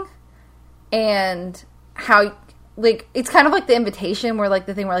struggling and how, like, it's kind of like The Invitation where, like,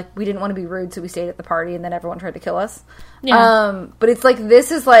 the thing where, like, we didn't want to be rude, so we stayed at the party and then everyone tried to kill us. Yeah. But it's like,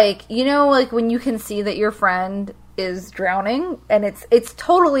 this is like, you know, like, when you can see that your friend is drowning and it's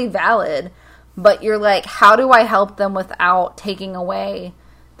totally valid, but you're like, how do I help them without taking away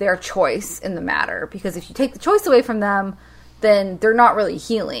their choice in the matter? Because if you take the choice away from them, then they're not really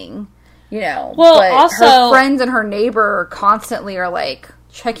healing, you know. Well, but also, her friends and her neighbor constantly are, like,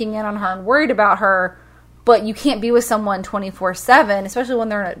 checking in on her and worried about her, but you can't be with someone 24/7, especially when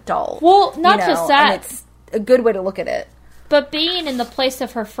they're an adult. Well, not just that. And it's a good way to look at it. But being in the place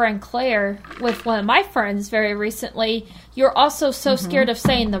of her friend Claire with one of my friends very recently, you're also so scared of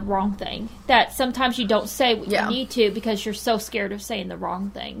saying the wrong thing that sometimes you don't say what you need to because you're so scared of saying the wrong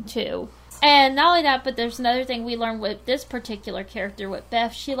thing, too. And not only that, but there's another thing we learned with this particular character, with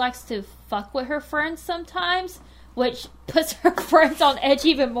Beth. She likes to fuck with her friends sometimes, which puts her friends on edge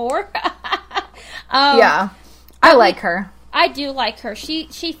even more. Yeah. I like her. I do like her. She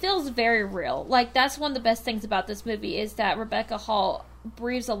feels very real. Like, that's one of the best things about this movie is that Rebecca Hall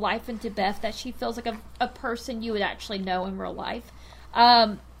breathes a life into Beth that she feels like a person you would actually know in real life.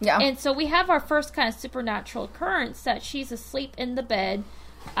 Yeah. And so we have our first kind of supernatural occurrence that she's asleep in the bed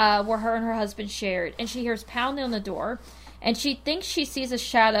where her and her husband shared, and she hears pounding on the door, and she thinks she sees a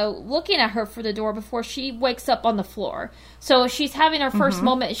shadow looking at her for the door before she wakes up on the floor. So she's having her first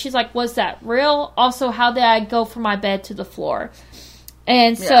moment, and she's like, was that real? Also, how did I go from my bed to the floor?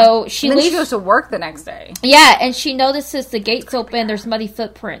 And so she leaves. She goes to work the next day. Yeah, and she notices the gates open, there's muddy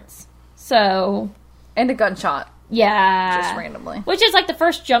footprints. So... And a gunshot. Yeah. Just randomly. Which is like the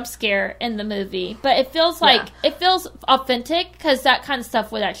first jump scare in the movie. But it feels like, it feels authentic because that kind of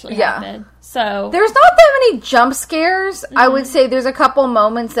stuff would actually happen. So there's not that many jump scares. I would say there's a couple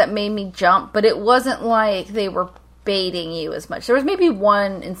moments that made me jump, but it wasn't like they were baiting you as much. There was maybe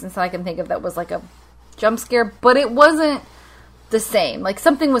one instance that I can think of that was like a jump scare, but it wasn't the same. Like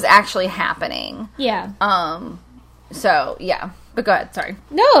something was actually happening. Yeah. So, yeah. But go ahead, sorry.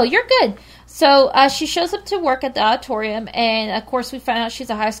 No, you're good. So, she shows up to work at the auditorium, and, of course, we find out she's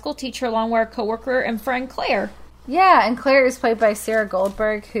a high school teacher along with her coworker and friend Claire. Yeah, and Claire is played by Sarah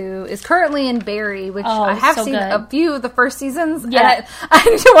Goldberg, who is currently in Barry, which I have seen a few of the first seasons, and I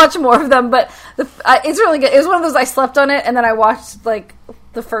need to watch more of them, but it's really good. It was one of those I slept on it, and then I watched, like,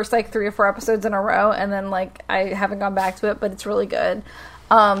 the first, like, 3 or 4 episodes in a row, and then, like, I haven't gone back to it, but it's really good.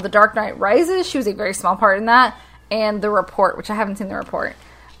 The Dark Knight Rises, she was a very small part in that, and The Report, which I haven't seen The Report.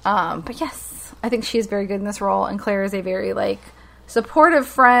 But yes, I think she is very good in this role, and Claire is a very, like, supportive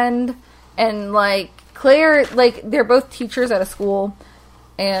friend, and, like, Claire, like, they're both teachers at a school,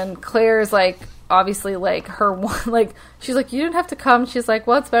 and Claire is, like, obviously, like, her one, like, she's like, you didn't have to come. She's like,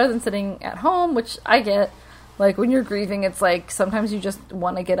 well, it's better than sitting at home, which I get. Like, when you're grieving, it's like, sometimes you just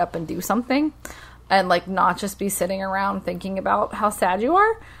want to get up and do something, and, like, not just be sitting around thinking about how sad you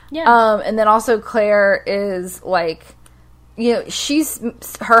are. Yeah. And then also Claire is, like, you know,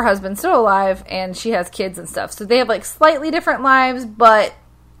 her husband's still alive, and she has kids and stuff, so they have, like, slightly different lives, but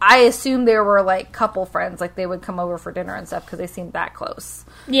I assume there were, like, couple friends, like, they would come over for dinner and stuff, because they seemed that close.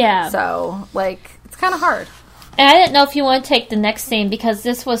 Yeah. So, like, it's kind of hard. And I didn't know if you want to take the next scene, because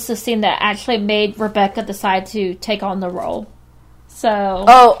this was the scene that actually made Rebecca decide to take on the role. So.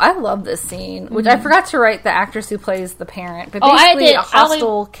 Oh, I love this scene, which I forgot to write the actress who plays the parent, but basically a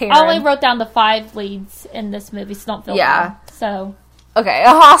hostile Karen. I only wrote down the 5 leads in this movie, so don't feel bad. So. Okay,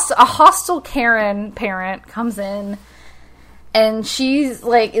 a hostile Karen parent comes in, and she's,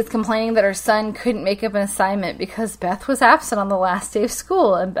 like, is complaining that her son couldn't make up an assignment because Beth was absent on the last day of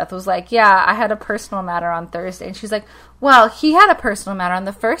school. And Beth was like, yeah, I had a personal matter on Thursday. And she's like, well, he had a personal matter on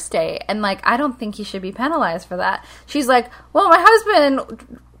the first day. And, like, I don't think he should be penalized for that. She's like, well, my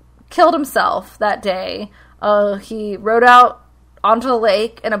husband killed himself that day. He rode out onto the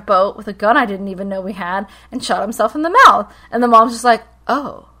lake in a boat with a gun I didn't even know we had and shot himself in the mouth. And the mom's just like,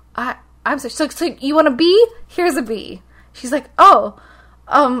 oh, I'm sorry. So you want a B? Here's a B. She's like, oh,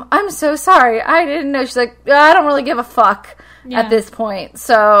 I'm so sorry. I didn't know. She's like, I don't really give a fuck at this point.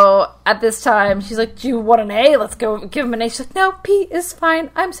 So at this time, she's like, do you want an A? Let's go give him an A. She's like, no, B is fine.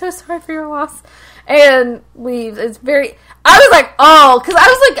 I'm so sorry for your loss. And leaves. It's very, I was like, oh, because I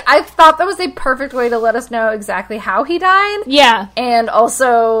was like, I thought that was a perfect way to let us know exactly how he died. Yeah. And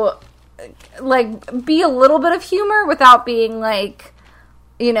also, like, be a little bit of humor without being, like,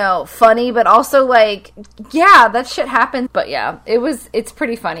 you know, funny, but also, like, yeah, that shit happened. But yeah, it's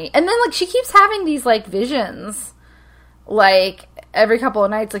pretty funny. And then, like, she keeps having these, like, visions, like, every couple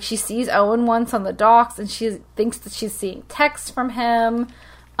of nights, like, she sees Owen once on the docks, and she thinks that she's seeing texts from him.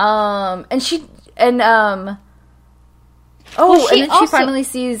 And then she finally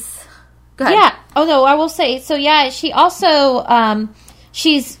sees... Go ahead. Yeah. Oh, no, I will say, so, yeah, she also,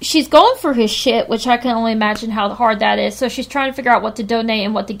 she's going for his shit, which I can only imagine how hard that is. So she's trying to figure out what to donate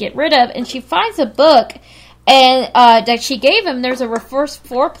and what to get rid of, and she finds a book, and that she gave him. There's a reverse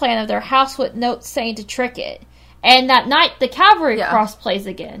floor plan of their house with notes saying to trick it. And that night, the Cavalry Cross plays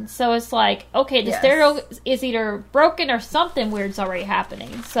again. So it's like, okay, the stereo is either broken or something weird's already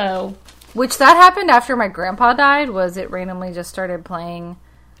happening. So, which that happened after my grandpa died. Was it randomly just started playing,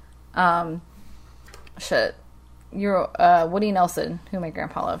 Woody Nelson, who my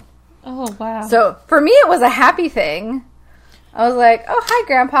grandpa loved. Oh wow! So for me, it was a happy thing. I was like, oh hi,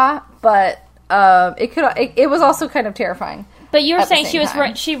 Grandpa, but it was also kind of terrifying. But you were saying she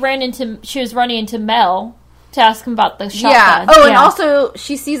was running into Mel to ask him about the shotgun. Yeah. Oh, and also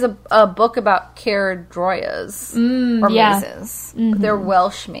she sees a book about Caradroyas or mazes. Mm-hmm. They're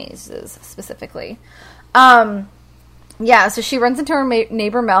Welsh mazes specifically. Yeah, so she runs into her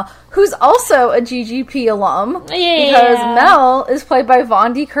neighbor Mel, who's also a GGP alum. Yeah. Because Mel is played by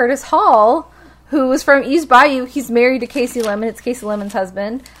Vondi Curtis Hall, who was from East Bayou. He's married to Casey Lemon. It's Casey Lemon's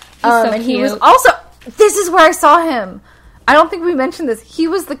husband. So and he was also... This is where I saw him. I don't think we mentioned this. He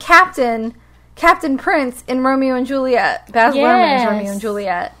was the Captain Prince in Romeo and Juliet. Baz Luhrmann's Romeo and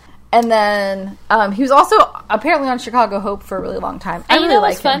Juliet. And then he was also apparently on Chicago Hope for a really long time. And you know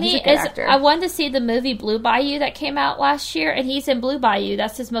what's funny is I wanted to see the movie Blue Bayou that came out last year, and he's in Blue Bayou.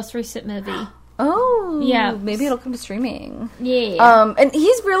 That's his most recent movie. Oh, yeah. Maybe it'll come to streaming. Yeah. And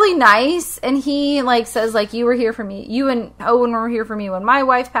he's really nice, and he like says like, you were here for me. You and Owen were here for me when my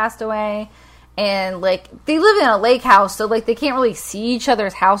wife passed away. And, like, they live in a lake house, so, like, they can't really see each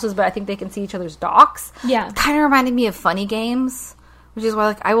other's houses, but I think they can see each other's docks. Yeah. It kind of reminded me of Funny Games, which is why,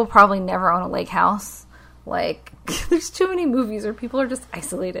 like, I will probably never own a lake house. Like, there's too many movies where people are just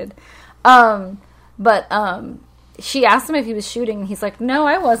isolated. But she asked him if he was shooting, and he's like, no,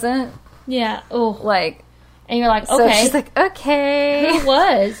 I wasn't. Yeah. Oh. Like... And you're like, okay. So she's like, okay. Who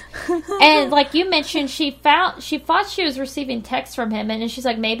was? And like you mentioned, she thought she was receiving texts from him, and then she's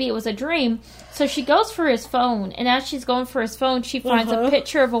like, maybe it was a dream. So she goes for his phone, and as she's going for his phone, she finds a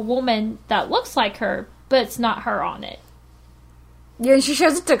picture of a woman that looks like her, but it's not her on it. Yeah, and she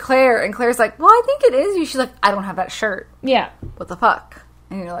shows it to Claire, and Claire's like, well, I think it is you. She's like, I don't have that shirt. Yeah. What the fuck?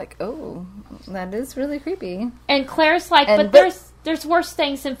 And you're like, oh, that is really creepy. And Claire's like, but there's worse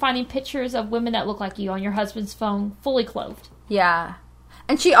things than finding pictures of women that look like you on your husband's phone, fully clothed. Yeah.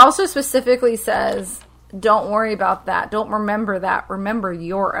 And she also specifically says, don't worry about that. Don't remember that. Remember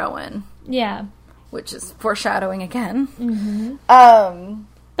your Owen. Yeah. Which is foreshadowing again. Mm-hmm.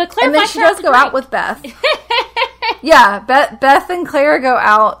 But Claire and then she does go out with Beth. Yeah, Beth and Claire go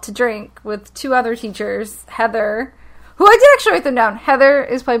out to drink with two other teachers. Heather, who I did actually write them down. Heather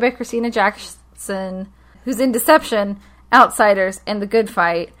is played by Christina Jackson, who's in Deception, Outsiders, and The Good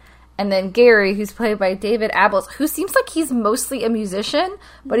Fight. And then Gary, who's played by David Abels, who seems like he's mostly a musician,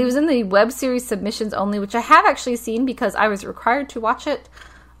 but he was in the web series Submissions Only, which I have actually seen because I was required to watch it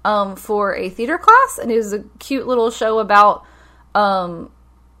for a theater class. And it was a cute little show about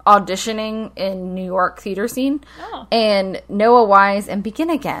auditioning in New York theater scene. Oh. And Noah Wise and Begin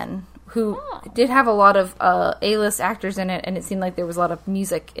Again, who did have a lot of A-list actors in it, and it seemed like there was a lot of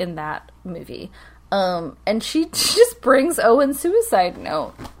music in that movie. And she just brings Owen's suicide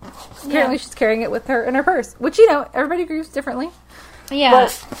note. Apparently she's carrying it with her in her purse, which, you know, everybody grieves differently. Yeah.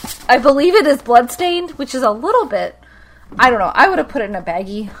 But I believe it is bloodstained, which is a little bit, I don't know, I would have put it in a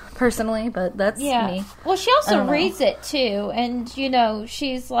baggie, personally, but that's me. Well, she also reads it, too, and, you know,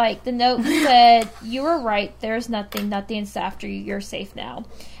 she's like, the note said, you were right, there's nothing's after you, you're safe now.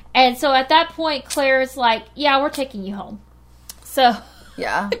 And so at that point, Claire's like, yeah, we're taking you home. So...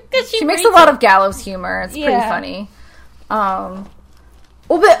 Yeah. She makes a lot of gallows humor. It's pretty funny.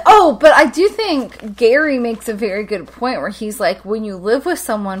 But I do think Gary makes a very good point where he's like, when you live with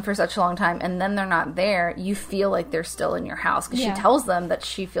someone for such a long time and then they're not there, you feel like they're still in your house. Because she tells them that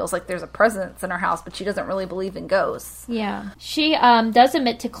she feels like there's a presence in her house, but she doesn't really believe in ghosts. Yeah. She does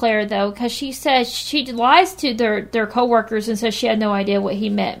admit to Claire, though, because she says she lies to their coworkers and says she had no idea what he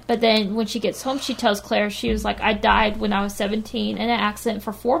meant. But then when she gets home, she tells Claire, she was like, I died when I was 17 in an accident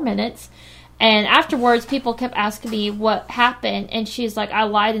for 4 minutes. And afterwards, people kept asking me what happened. And she's like, I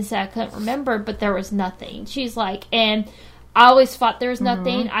lied and said I couldn't remember, but there was nothing. She's like, and I always thought there was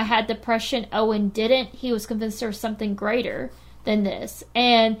nothing. I had depression. Owen didn't. He was convinced there was something greater than this.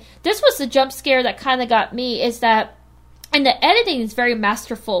 And this was the jump scare that kind of got me, is that And the editing is very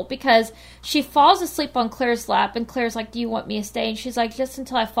masterful because she falls asleep on Claire's lap and Claire's like, do you want me to stay? And she's like, just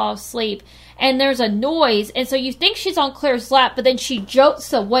until I fall asleep. And there's a noise. And so you think she's on Claire's lap, but then she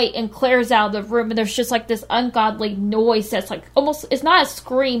jolts awake and Claire's out of the room. And there's just like this ungodly noise that's like almost, it's not a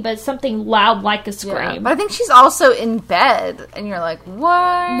scream, but it's something loud like a scream. Yeah, but I think she's also in bed. And you're like,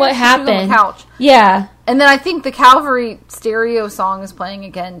 what? What happened? She's on the couch. Yeah. And then I think the Calvary stereo song is playing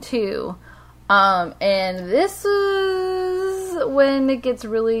again too. And this is when it gets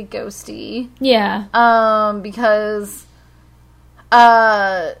really ghosty. Yeah. Because,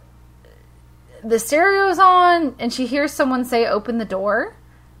 the stereo's on, and she hears someone say, open the door,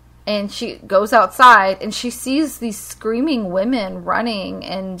 and she goes outside, and she sees these screaming women running,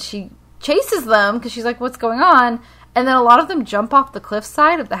 and she chases them, because she's like, what's going on? And then a lot of them jump off the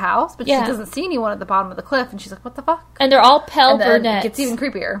cliffside of the house, but she doesn't see anyone at the bottom of the cliff, and she's like, what the fuck? And they're all pale and then brunettes. It gets even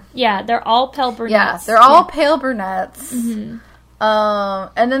creepier. Yeah, they're all pale brunettes. Yeah, they're all pale brunettes. Mm-hmm.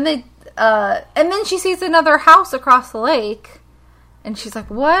 And then she sees another house across the lake, and she's like,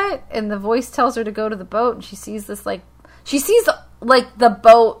 what? And the voice tells her to go to the boat, and she sees this, like, the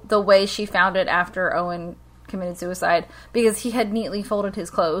boat the way she found it after Owen committed suicide, because he had neatly folded his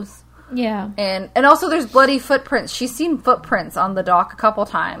clothes. Yeah. And also there's bloody footprints. She's seen footprints on the dock a couple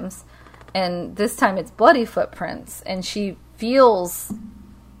times, and this time it's bloody footprints, and she feels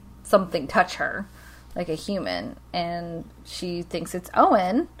something touch her, like a human, and she thinks it's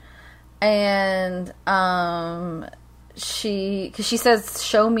Owen, and she says,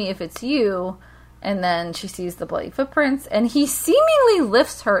 show me if it's you, and then she sees the bloody footprints, and he seemingly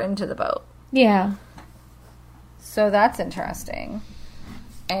lifts her into the boat. Yeah. So that's interesting.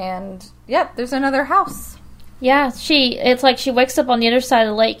 And, yep, there's another house. Yeah, it's like she wakes up on the other side of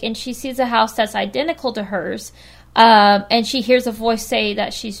the lake and she sees a house that's identical to hers. And she hears a voice say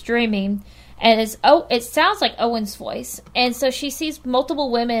that she's dreaming. And it sounds like Owen's voice. And so she sees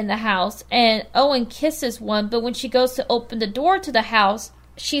multiple women in the house. And Owen kisses one. But when she goes to open the door to the house,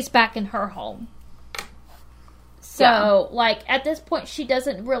 she's back in her home. So, at this point, she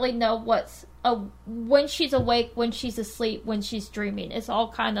doesn't really know when she's awake, when she's asleep, when she's dreaming. It's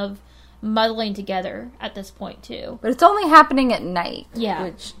all kind of muddling together at this point, too. But it's only happening at night. Yeah.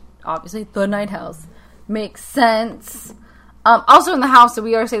 Which, obviously, the night house makes sense. Also in the house, so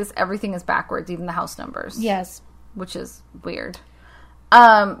we always say this, everything is backwards, even the house numbers. Yes. Which is weird.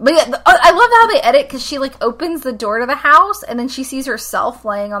 But yeah, I love how they edit, because she, opens the door to the house, and then she sees herself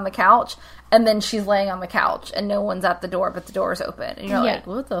laying on the couch, and then she's laying on the couch, and no one's at the door, but the door's open. And you're like,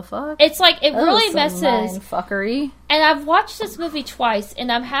 what the fuck? It's like, it really messes. Fuckery. And I've watched this movie twice,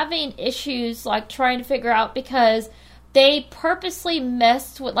 and I'm having issues, trying to figure out, because they purposely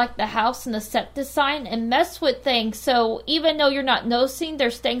messed with, the house and the set design, and messed with things, so even though you're not noticing,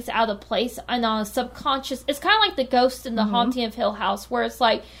 there's things out of place, and on a subconscious, it's kind of like the ghost in the Haunting of Hill House, where it's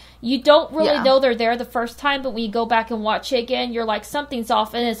like, you don't really know they're there the first time, but when you go back and watch it again, you're like, something's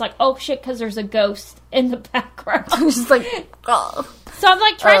off, and it's like, oh shit, because there's a ghost in the background. It's just like, oh. So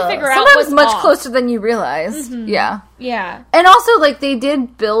I'm trying to figure out what's what's much off. closer than you realize. Mm-hmm. Yeah. Yeah. And also, they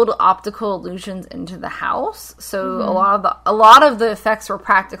did build optical illusions into the house, so a lot of the effects were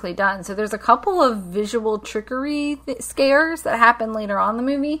practically done. So there's a couple of visual trickery scares that happen later on in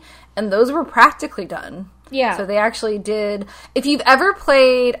the movie, and those were practically done. Yeah. So they actually did. If you've ever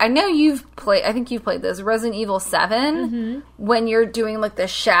played, I think you've played this, Resident Evil 7, when you're doing the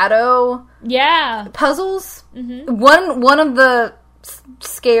shadow puzzles. Mm-hmm. One of the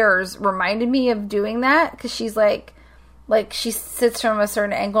scares reminded me of doing that, because she's she sits from a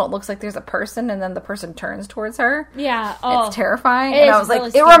certain angle, it looks like there's a person, and then the person turns towards her. Yeah. It's terrifying. And I was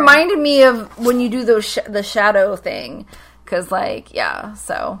really it reminded me of when you do those the shadow thing. Because,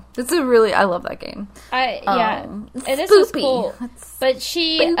 so it's I love that game. And this spoopy. is cool. But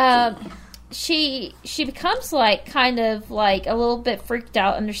she becomes kind of a little bit freaked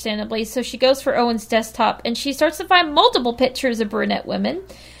out, understandably. So she goes for Owen's desktop, and she starts to find multiple pictures of brunette women.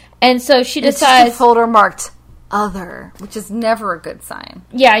 And so she decides, it's just a folder marked other, which is never a good sign.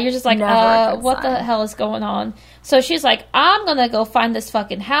 Yeah, you're just like, what the hell is going on? So she's like, I'm gonna go find this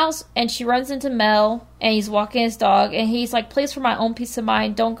fucking house. And she runs into Mel, and he's walking his dog, and he's like, please, for my own peace of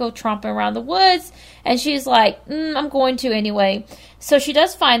mind, don't go tromping around the woods. And she's like, I'm going to anyway. So she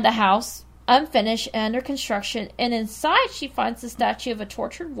does find the house, unfinished and under construction, and inside she finds the statue of a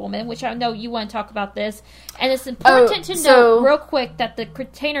tortured woman, which I know you want to talk about this. And it's important to note real quick that the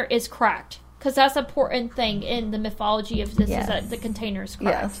container is cracked, because that's an important thing in the mythology of this, is that the container is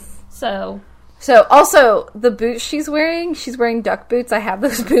cracked. Yes. So also, the boots she's wearing duck boots. I have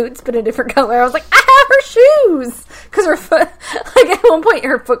those boots, but a different color. I was like, I have her shoes! Because her foot, at one point,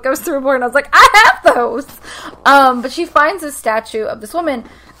 her foot goes through a board, and I was like, I have those! But she finds this statue of this woman.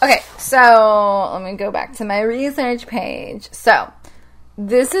 Okay, so let me go back to my research page. So,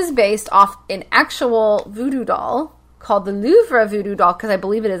 this is based off an actual voodoo doll called the Louvre voodoo doll, because I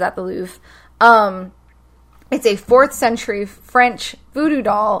believe it is at the Louvre. It's a 4th century French voodoo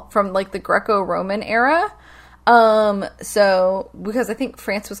doll from, like, the Greco-Roman era. So, because I think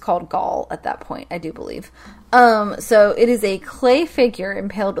France was called Gaul at that point, I do believe. So it is a clay figure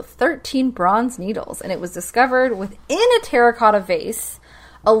impaled with 13 bronze needles, and it was discovered within a terracotta vase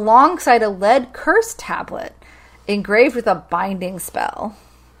alongside a lead curse tablet engraved with a binding spell.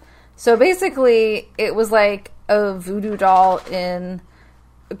 So basically, it was like a voodoo doll in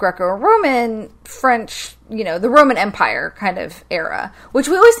Greco-Roman, French, you know, the Roman Empire kind of era, which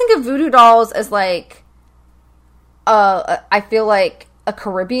we always think of voodoo dolls as like, I feel like a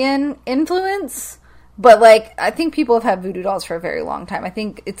Caribbean influence. But, like, I think people have had voodoo dolls for a very long time. I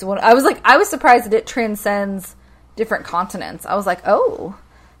think it's one... I was surprised that it transcends different continents. I was like, oh,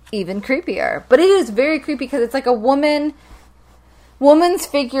 even creepier. But it is very creepy because it's like a woman's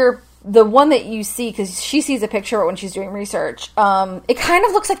figure, the one that you see, because she sees a picture of it when she's doing research. It kind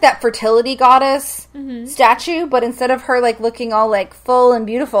of looks like that fertility goddess statue, but instead of her, like, looking all, like, full and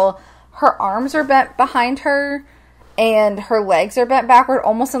beautiful, her arms are bent behind her. And her legs are bent backward,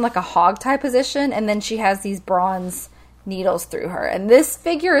 almost in like a hog-tie position. And then she has these bronze needles through her. And this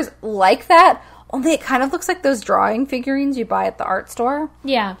figure is like that, only it kind of looks like those drawing figurines you buy at the art store.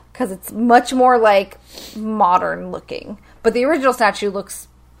 Yeah. Because it's much more like modern looking. But the original statue looks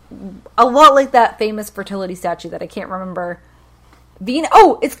a lot like that famous fertility statue that I can't remember.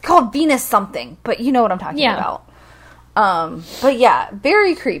 It's called Venus something. But you know what I'm talking about. But yeah,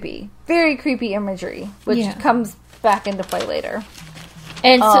 very creepy. Very creepy imagery. Which comes back into play later.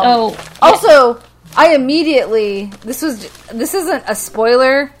 And so also, I immediately, this isn't a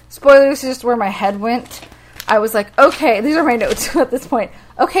spoiler, this is just where my head went. I was like, okay, these are my notes at this point.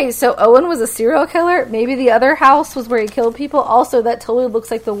 Okay, so Owen was a serial killer. Maybe the other house was where he killed people. Also, that totally looks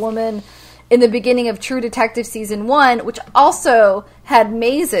like the woman in the beginning of True Detective Season 1, which also had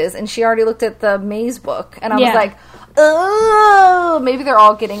mazes, and she already looked at the maze book. And I was like, oh, maybe they're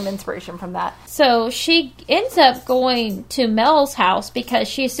all getting the inspiration from that. So she ends up going to Mel's house because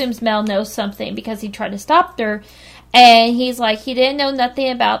she assumes Mel knows something because he tried to stop her. And he's like, he didn't know nothing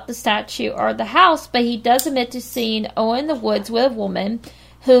about the statue or the house, but he does admit to seeing Owen in the woods with a woman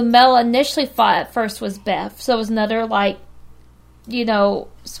who Mel initially thought at first was Beth. So it was another, like, you know,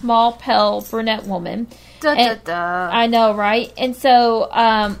 small, pale, brunette woman. I know, right? And so,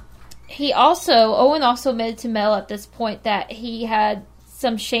 Owen also admitted to Mel at this point that he had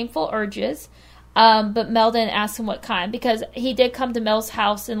some shameful urges, but Mel didn't ask him what kind, because he did come to Mel's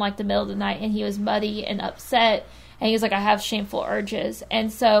house in like the middle of the night and he was muddy and upset, and he was like, I have shameful urges.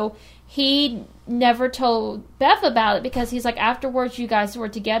 And so he never told Beth about it because he's like, afterwards you guys were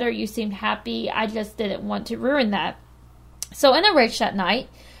together, you seemed happy, I just didn't want to ruin that. So in a rage that night,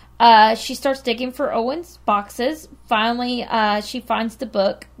 she starts digging for Owen's boxes. Finally, she finds the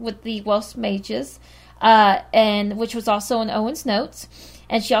book with the Welsh mages, and which was also in Owen's notes.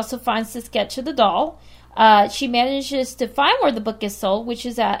 And she also finds the sketch of the doll. She manages to find where the book is sold, which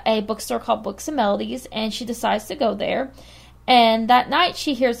is at a bookstore called Books and Melodies, and she decides to go there. And that night,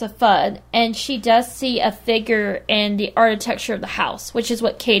 she hears a thud, and she does see a figure in the architecture of the house, which is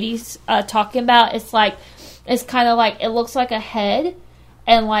what Katie's talking about. It's kind of like, it looks like a head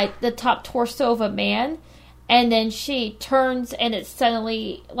and like the top torso of a man, and then she turns and it's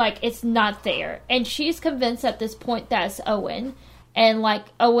suddenly like it's not there, and she's convinced at this point that's Owen, and like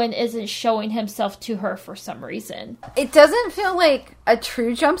Owen isn't showing himself to her for some reason. It doesn't feel like a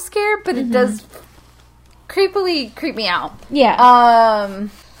true jump scare, but it does creepily creep me out.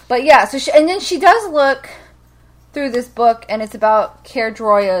 But yeah, so she does look through this book, and it's about Cair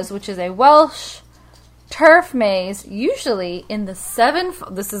Droias, which is a Welsh turf maze, usually in the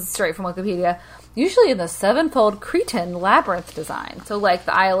this is straight from Wikipedia, usually in the sevenfold Cretan labyrinth design. So like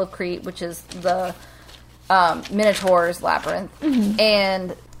the Isle of Crete, which is the Minotaur's labyrinth.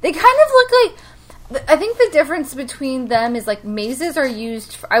 And they kind of look like, I think the difference between them is like mazes are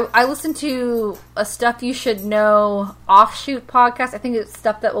used for, I listened to a Stuff You Should Know offshoot podcast. I think it's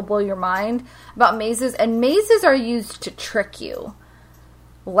Stuff That Will Blow Your Mind about mazes, and mazes are used to trick you.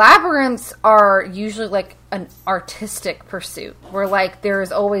 Labyrinths are usually like an artistic pursuit where like there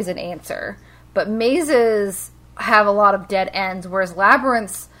is always an answer, but mazes have a lot of dead ends, whereas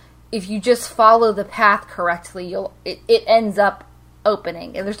labyrinths, if you just follow the path correctly, it ends up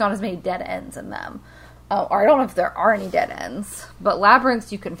opening, and there's not as many dead ends in them. Or I don't know if there are any dead ends, but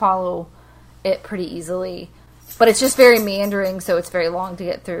labyrinths you can follow it pretty easily, but it's just very meandering, so it's very long to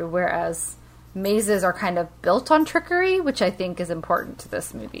get through, whereas mazes are kind of built on trickery, which I think is important to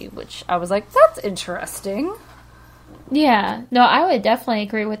this movie, which I was like, that's interesting. Yeah, no, I would definitely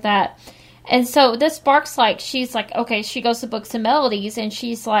agree with that. And so this sparks, like, she's like, okay, she goes to Books and Melodies, and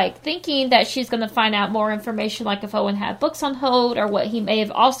she's like thinking that she's going to find out more information, like if Owen had books on hold or what he may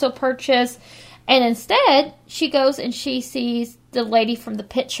have also purchased. And instead, she goes and she sees the lady from the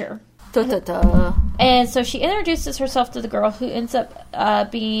picture. Da-da-da. And so she introduces herself to the girl, who ends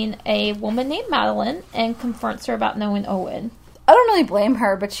up being a woman named Madeline, and confronts her about knowing Owen. I don't really blame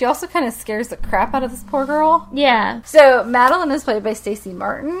her, but she also kind of scares the crap out of this poor girl. Yeah. So Madeline is played by Stacey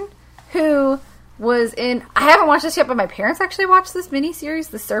Martin, who was in... I haven't watched this yet, but my parents actually watched this miniseries,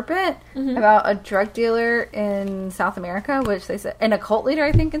 The Serpent, about a drug dealer in South America, which they said... And a cult leader,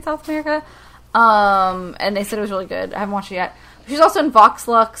 I think, in South America. And they said it was really good. I haven't watched it yet. She's also in Vox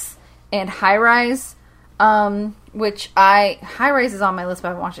Lux and High Rise, which High Rise is on my list, but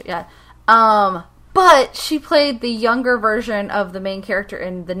I haven't watched it yet. But she played the younger version of the main character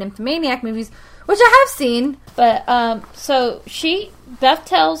in the Nymphomaniac movies, which I have seen. But, so Beth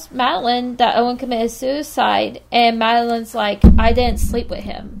tells Madeline that Owen committed suicide, and Madeline's like, I didn't sleep with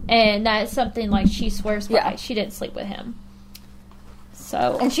him. And that is something, like, she swears by. Yeah. She didn't sleep with him.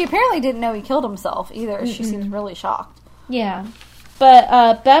 So. And she apparently didn't know he killed himself either. Mm-mm. She seems really shocked. Yeah.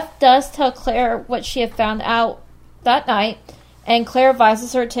 But Beth does tell Claire what she had found out that night, and Claire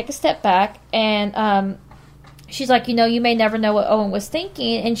advises her to take a step back, and she's like, you may never know what Owen was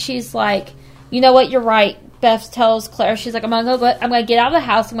thinking, and she's like, you know what, you're right. Beth tells Claire, she's like, I'm gonna get out of the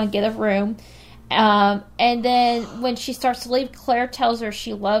house, I'm gonna get a room, and then when she starts to leave, Claire tells her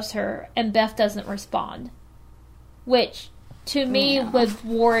she loves her, and Beth doesn't respond, which to me would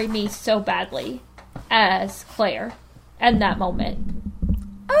worry me so badly as Claire at that moment.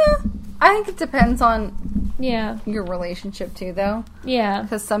 I think it depends on Yeah. your relationship too, though. Yeah.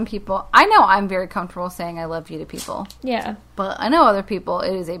 Because some people... I know I'm very comfortable saying I love you to people. Yeah. But I know other people,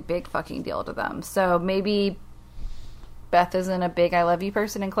 it is a big fucking deal to them. So maybe Beth isn't a big I love you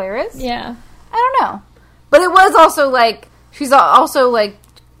person and Claire is? Yeah. I don't know. But it was also like... She's also like...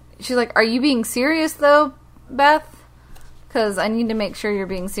 She's like, are you being serious, though, Beth? Because I need to make sure you're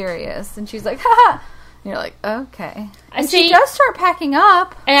being serious. And she's like, haha. And you're like, okay. And she does start packing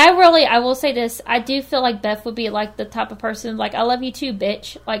up. And I will say this, I do feel like Beth would be like the type of person, like, I love you too,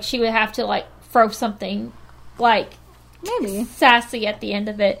 bitch. Like, she would have to, like, throw something, like, maybe sassy at the end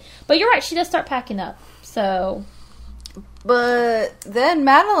of it. But you're right, she does start packing up. So. But then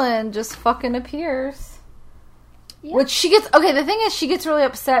Madeline just fucking appears. Yeah. Which she gets, okay, the thing is, she gets really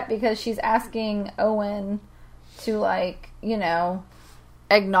upset because she's asking Owen to, like,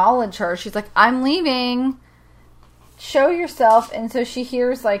 acknowledge her. She's like, I'm leaving. Show yourself. And so she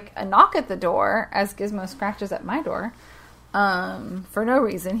hears, like, a knock at the door as Gizmo scratches at my door. For no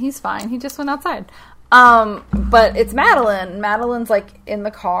reason. He's fine. He just went outside. But it's Madeline. Madeline's, like, in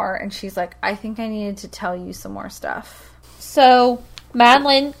the car, and she's like, I think I needed to tell you some more stuff. So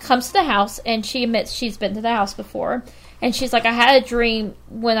Madeline comes to the house, and she admits she's been to the house before. And she's like, I had a dream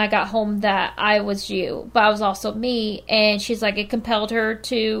when I got home that I was you, but I was also me. And she's like, it compelled her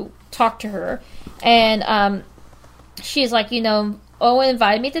to talk to her. And she's like, Owen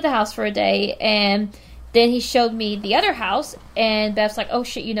invited me to the house for a day, and then he showed me the other house. And Beth's like, oh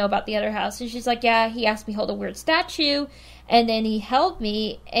shit, you know about the other house? And she's like, yeah, he asked me to hold a weird statue. And then he held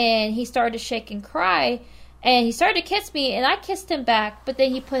me, and he started to shake and cry. And he started to kiss me, and I kissed him back, but then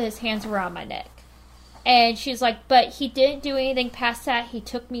he put his hands around my neck. And she's like, but he didn't do anything past that. He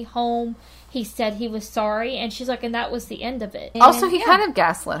took me home. He said he was sorry. And she's like, and that was the end of it. And also, he kind of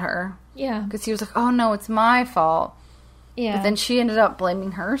gaslit her. Yeah. Because he was like, oh, no, it's my fault. Yeah. But then she ended up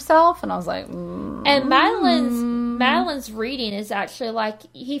blaming herself. And I was like, And Madeline's reading is actually like,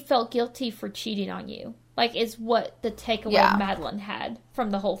 he felt guilty for cheating on you. Like, is what the takeaway Madeline had from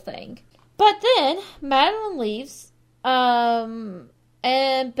the whole thing. But then Madeline leaves.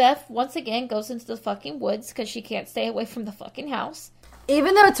 And Beth, once again, goes into the fucking woods because she can't stay away from the fucking house.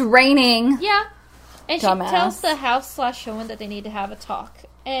 Even though it's raining. Yeah. And she tells the house/Owen that they need to have a talk.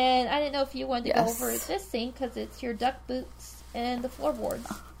 And I didn't know if you wanted to go over this scene because it's your duck boots and the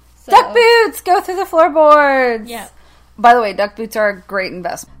floorboards. So. Duck boots! Go through the floorboards! Yeah. By the way, duck boots are a great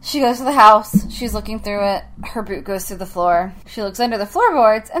investment. She goes to the house. She's looking through it. Her boot goes through the floor. She looks under the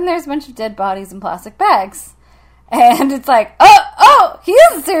floorboards, and there's a bunch of dead bodies in plastic bags. And it's like, oh, he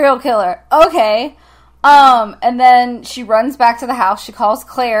is a serial killer. Okay. And then she runs back to the house. She calls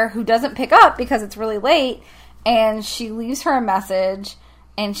Claire, who doesn't pick up because it's really late. And she leaves her a message.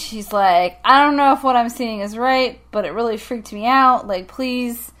 And she's like, I don't know if what I'm seeing is right, but it really freaked me out. Like,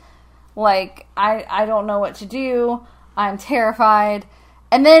 please, like, I don't know what to do. I'm terrified.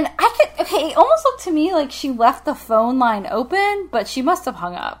 And then it almost looked to me like she left the phone line open, but she must have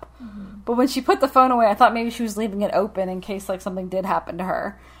hung up. Mm-hmm. But when she put the phone away, I thought maybe she was leaving it open in case, like, something did happen to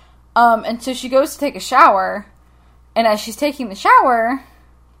her. And so she goes to take a shower, and as she's taking the shower,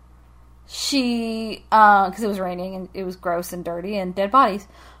 she, because it was raining, and it was gross and dirty, and dead bodies,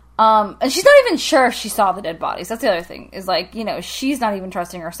 and she's not even sure if she saw the dead bodies. That's the other thing, is, like, you know, she's not even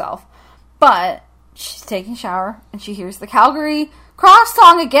trusting herself. But she's taking a shower, and she hears the Calgary Cross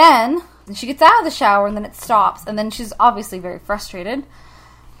song again, and she gets out of the shower, and then it stops, and then she's obviously very frustrated.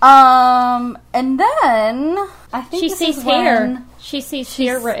 And then I think she sees here. She sees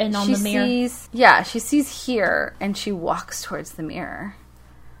here written on the mirror. She sees here, and she walks towards the mirror,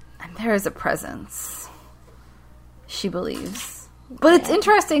 and there is a presence. She believes, but it's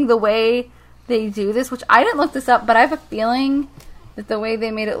interesting the way they do this, which I didn't look this up, but I have a feeling that the way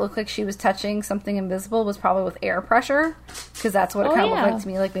they made it look like she was touching something invisible was probably with air pressure, because that's what it kind of looked like to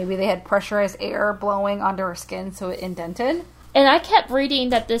me. Like maybe they had pressurized air blowing onto her skin, so it indented. And I kept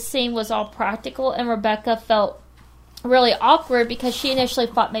reading that this scene was all practical, and Rebecca felt really awkward because she initially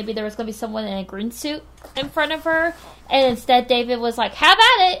thought maybe there was going to be someone in a green suit in front of her, and instead David was like, "Have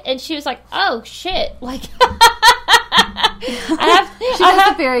at it," and she was like, "Oh shit!" Like, she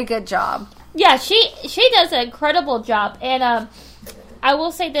does a very good job. Yeah, she does an incredible job, and I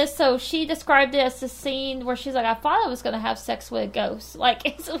will say this, so she described it as the scene where she's like, I thought I was going to have sex with a ghost. Like,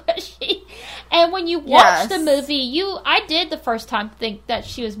 it's what she... And when you watch the movie, I did the first time think that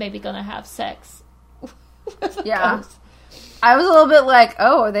she was maybe going to have sex with a ghost. I was a little bit like,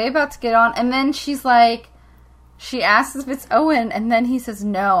 oh, are they about to get on? And then she's like, she asks if it's Owen, and then he says,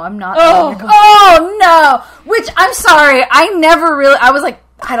 no, I'm not. Oh, no! Which, I'm sorry, I was like,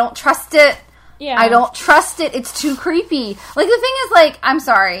 I don't trust it. Yeah. I don't trust it. It's too creepy. Like, the thing is, like, I'm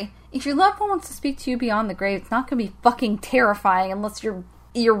sorry. If your loved one wants to speak to you beyond the grave, it's not going to be fucking terrifying unless your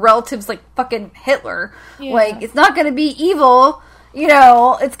relative's, like, fucking Hitler. Yeah. Like, it's not going to be evil. You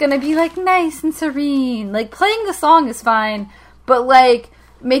know, it's going to be, like, nice and serene. Like, playing the song is fine. But, like,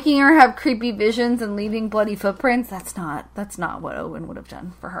 making her have creepy visions and leaving bloody footprints, that's not what Owen would have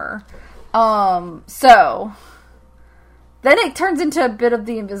done for her. So... Then it turns into a bit of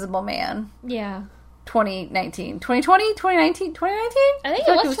The Invisible Man. Yeah. 2019. 2020? 2019? 2019? I think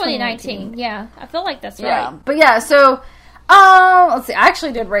it was 2019. Yeah. I feel like that's right. But yeah, so, let's see. I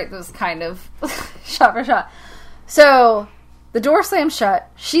actually did write this kind of shot for shot. So, the door slams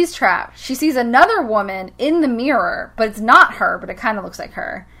shut. She's trapped. She sees another woman in the mirror, but it's not her, but it kind of looks like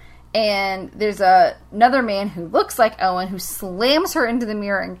her. And there's another man who looks like Owen who slams her into the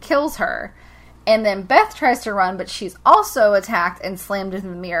mirror and kills her. And then Beth tries to run, but she's also attacked and slammed into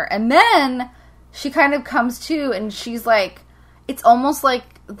the mirror. And then she kind of comes to, and she's like, it's almost like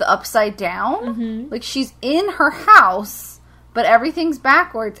the Upside Down. Mm-hmm. Like, she's in her house, but everything's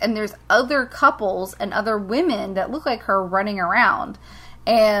backwards, and there's other couples and other women that look like her running around.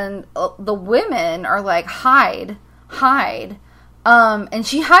 And the women are like, hide. And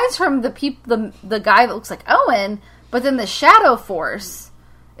she hides from the guy that looks like Owen, but then the shadow force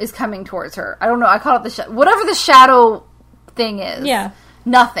is coming towards her. I don't know. I call it whatever the shadow thing is. Yeah.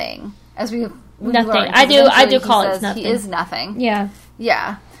 Nothing. As we've nothing. Learned. I do call it nothing. He is nothing. Yeah.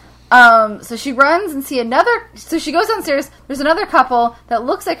 Yeah. So she runs and so she goes downstairs. There's another couple that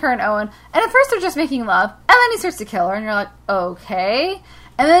looks like her and Owen. And at first they're just making love. And then he starts to kill her. And you're like, okay.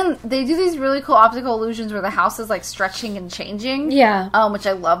 And then they do these really cool optical illusions where the house is like stretching and changing. Yeah. Which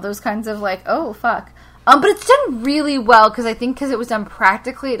I love those kinds of like, oh, fuck. But it's done really well because it was done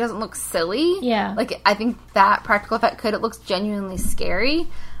practically, it doesn't look silly. Yeah. Like, I think that practical effect it looks genuinely scary.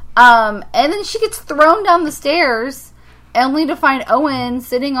 And then she gets thrown down the stairs only to find Owen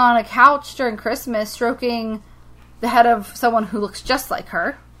sitting on a couch during Christmas stroking the head of someone who looks just like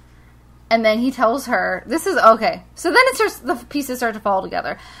her. And then he tells her, this is okay. So then the pieces start to fall together.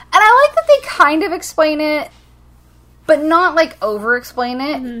 And I like that they kind of explain it, but not, like, over-explain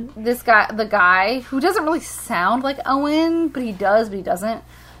it. Mm-hmm. The guy, who doesn't really sound like Owen, but he does, but he doesn't.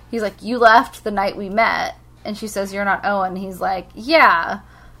 He's like, you left the night we met. And she says, you're not Owen. He's like, yeah,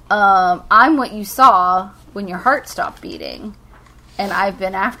 I'm what you saw when your heart stopped beating. And I've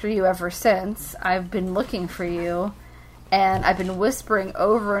been after you ever since. I've been looking for you. And I've been whispering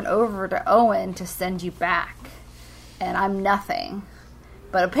over and over to Owen to send you back. And I'm nothing.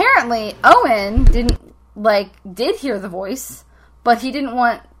 But apparently, Owen did hear the voice, but he didn't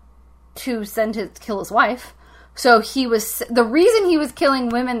want to kill his wife. So the reason he was killing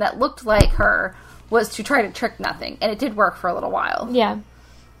women that looked like her was to try to trick Nothing. And it did work for a little while. Yeah.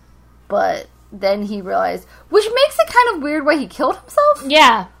 But then he realized, which makes it kind of weird why he killed himself.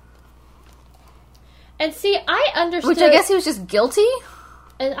 Yeah. And see, I understood... Which I guess he was just guilty?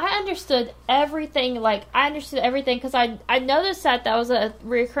 And I understood everything, because I noticed that was a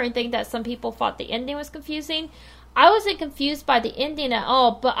recurring thing, that some people thought the ending was confusing. I wasn't confused by the ending at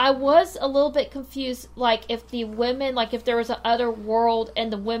all, but I was a little bit confused, like, if the women, like, if there was another world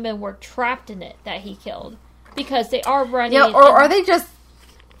and the women were trapped in it that he killed. Because they are running... Yeah, or are they just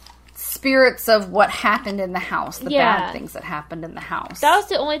spirits of what happened in the house, the bad things that happened in the house? That was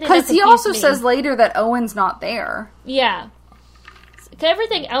the only thing that confused me. Because he also says later that Owen's not there. Yeah.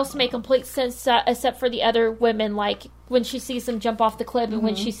 Everything else made complete sense, except for the other women, like when she sees them jump off the cliff and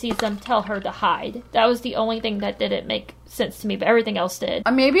when she sees them tell her to hide. That was the only thing that didn't make sense to me, but everything else did.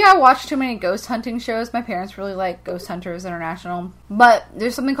 Maybe I watched too many ghost hunting shows. My parents really like Ghost Hunters International. But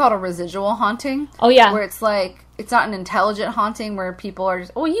there's something called a residual haunting. Oh, yeah. Where it's like, it's not an intelligent haunting where people are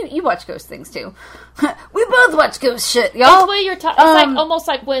just... Oh, you watch ghost things, too. We both watch ghost shit, y'all. That's what you're talking... It's like almost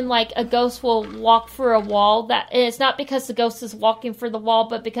like when, like, a ghost will walk through a wall. And it's not because the ghost is walking through the wall,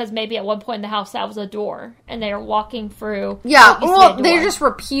 but because maybe at one point in the house that was a door. And they are walking through... Yeah, well, they're just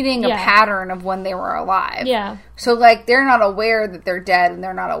repeating a pattern of when they were alive. Yeah. So, like, they're not aware that they're dead, and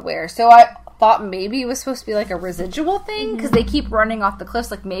they're not aware. So I thought maybe it was supposed to be, like, a residual thing, because they keep running off the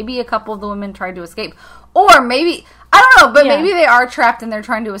cliffs. Like, maybe a couple of the women tried to escape. Or maybe... I don't know, but maybe they are trapped and they're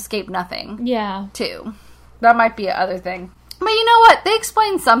trying to escape nothing. Yeah. Too. That might be another thing. But you know what? They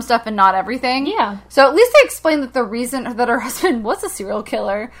explain some stuff and not everything. Yeah. So at least they explain that the reason that her husband was a serial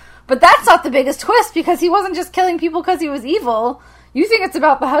killer. But that's not the biggest twist, because he wasn't just killing people because he was evil. You think it's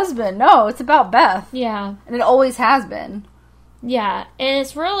about the husband. No, it's about Beth. Yeah. And it always has been. Yeah, and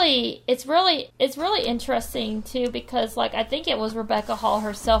it's really interesting too, because like I think it was Rebecca Hall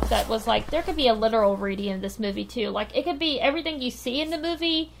herself that was like, there could be a literal reading of this movie too. Like it could be everything you see in the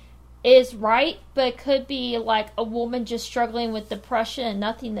movie is right, but it could be like a woman just struggling with depression and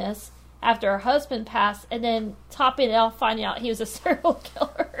nothingness after her husband passed, and then topping it off, finding out he was a serial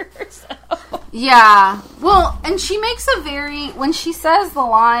killer. So. Yeah, well, and she makes when she says the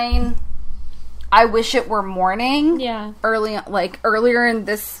line, I wish it were morning. Yeah. Earlier in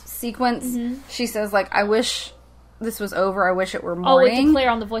this sequence, she says, like, I wish this was over. I wish it were morning. Oh, with Claire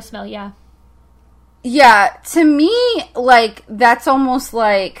on the voicemail, yeah. Yeah, to me, like, that's almost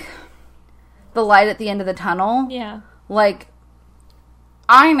like the light at the end of the tunnel. Yeah. Like,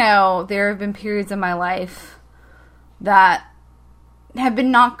 I know there have been periods in my life that have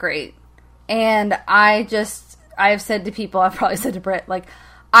been not great. And I have said to people, I've probably said to Britt, like,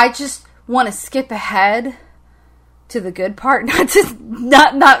 I just want to skip ahead to the good part, not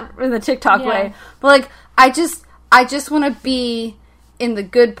in the TikTok way, but like I just want to be in the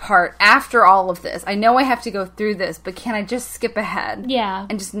good part after all of this. I know I have to go through this, but can I just skip ahead? Yeah.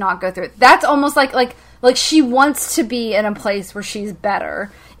 And just not go through it. That's almost like she wants to be in a place where she's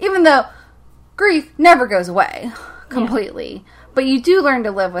better, even though grief never goes away completely. Yeah. But you do learn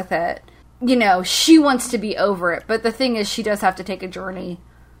to live with it. You know, she wants to be over it, but the thing is, she does have to take a journey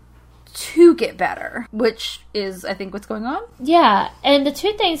to get better, which is, I think, what's going on. Yeah, and the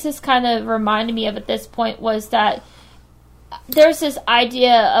two things this kind of reminded me of at this point was that there's this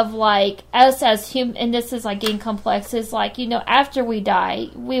idea of, like, us as human, and this is, like, getting complex, is, like, you know, after we die,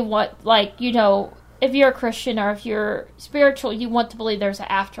 we want, like, you know, if you're a Christian or if you're spiritual, you want to believe there's an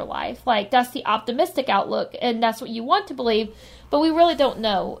afterlife. Like, that's the optimistic outlook, and that's what you want to believe, but we really don't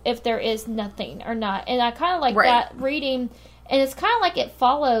know if there is nothing or not. And I kind of like that reading. And it's kind of like it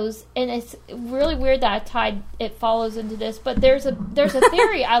follows, and it's really weird that I tied It Follows into this, but there's a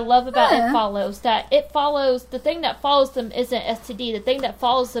theory I love about It Follows, that it follows, the thing that follows them isn't STD, the thing that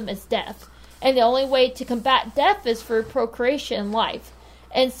follows them is death. And the only way to combat death is through procreation and life.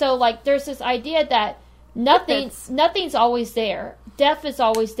 And so, like, there's this idea that nothing's always there. Death is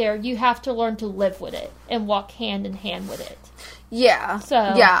always there. You have to learn to live with it and walk hand in hand with it. Yeah. So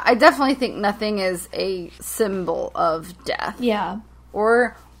yeah, I definitely think nothing is a symbol of death. Yeah.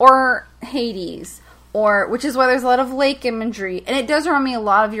 Or Hades. Which is why there's a lot of lake imagery. And it does remind me a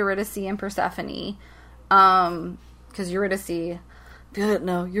lot of Eurydice and Persephone. Because Eurydice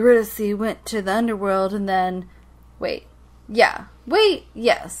went to the underworld and then...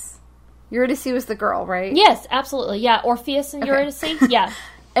 Yes. Eurydice was the girl, right? Yes, absolutely. Yeah, Orpheus and Eurydice. Yeah.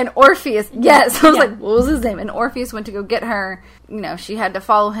 And Orpheus, yes. I was like, what was his name? And Orpheus went to go get her. You know, she had to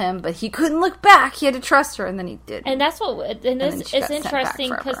follow him, but he couldn't look back. He had to trust her, and then he did. And that's what... And it's interesting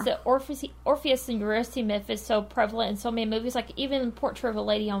because the Orpheus and Eurydice myth is so prevalent in so many movies. Like, even Portrait of a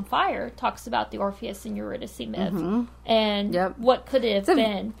Lady on Fire talks about the Orpheus and Eurydice myth. Mm-hmm. And what could it have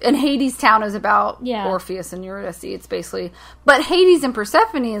been. And Hades Town is about Orpheus and Eurydice. It's basically... But Hades and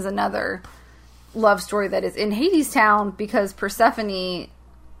Persephone is another love story that is in Hades Town because Persephone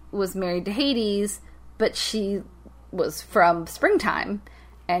was married to Hades, but she was from Springtime,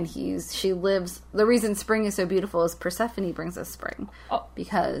 and she lives. The reason spring is so beautiful is Persephone brings us spring,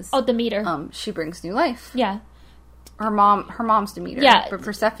 because Demeter. She brings new life. Yeah, her mom's Demeter. Yeah, but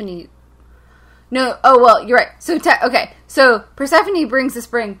Persephone. No, oh well, you're right. So so Persephone brings the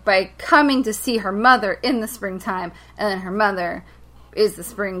spring by coming to see her mother in the springtime, and then her mother is the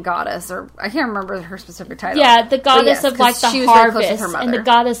spring goddess, or I can't remember her specific title. Yeah, the goddess of like the harvest and the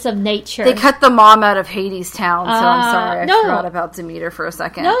goddess of nature. They cut the mom out of Hades Town, so I'm sorry, I forgot about Demeter for a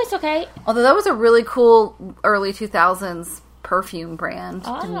second. No, it's okay. Although that was a really cool early 2000s perfume brand,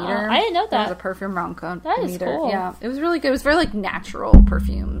 Demeter. I didn't know that. There was a perfume brand called That Demeter. is cool. Yeah, it was really good. It was very like natural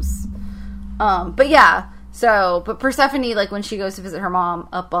perfumes. But yeah, but Persephone, like when she goes to visit her mom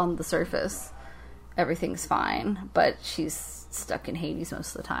up on the surface, everything's fine, but she's stuck in Hades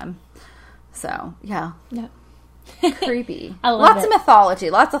most of the time. So, yeah. Creepy. I love Lots of mythology,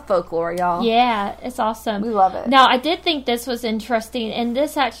 lots of folklore, y'all. Yeah, it's awesome. We love it. Now, I did think this was interesting, and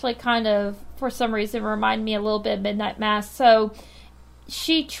this actually kind of, for some reason, reminded me a little bit of Midnight Mass. So,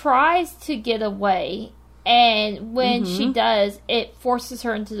 she tries to get away, and when she does, it forces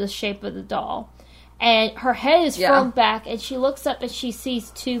her into the shape of the doll. And her head is thrown back, and she looks up and she sees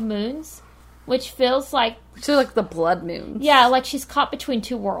 2 moons, which feels like... So like the blood moons. Yeah, like she's caught between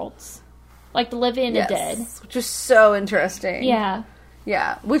 2 worlds. Like the living and the dead. Which is so interesting. Yeah.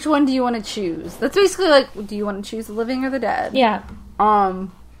 Yeah. Which one do you want to choose? That's basically like, do you want to choose the living or the dead? Yeah.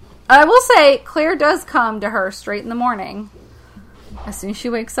 I will say, Claire does come to her straight in the morning. As soon as she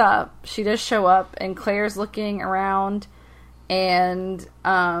wakes up, she does show up, and Claire's looking around, and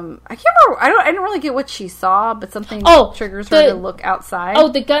I can't remember. I didn't really get what she saw, but something triggers her to look outside. Oh,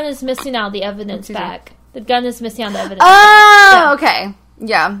 the gun is missing out of the evidence bag. The gun is missing out of the evidence. Oh, okay.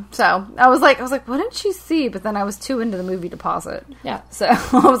 Yeah. So I was like, what did she see? But then I was too into the movie Deposit. Yeah. So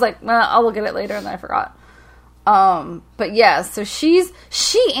I was like, well, I'll look at it later, and then I forgot. But yeah, so she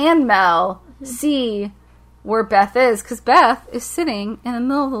and Mel see where Beth is, because Beth is sitting in the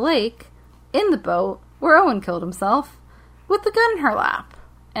middle of the lake in the boat where Owen killed himself with the gun in her lap.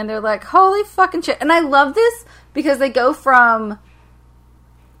 And they're like, holy fucking shit. And I love this because they go from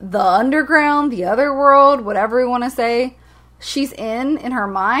the underground, the other world, whatever you want to say, she's in her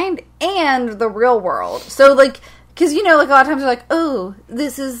mind, and the real world. So, like, because, you know, like, a lot of times they're like, oh,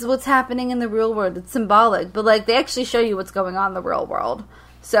 this is what's happening in the real world. It's symbolic. But, like, they actually show you what's going on in the real world.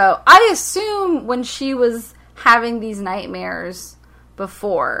 So, I assume when she was having these nightmares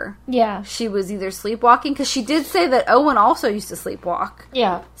before, she was either sleepwalking, because she did say that Owen also used to sleepwalk.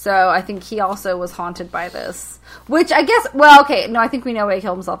 Yeah. So, I think he also was haunted by this. Which, I guess, well, okay, no, I think we know why he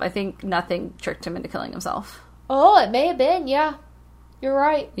killed himself. I think nothing tricked him into killing himself. Oh, it may have been, yeah. You're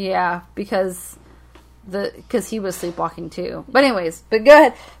right. Yeah, because he was sleepwalking too. But anyways, go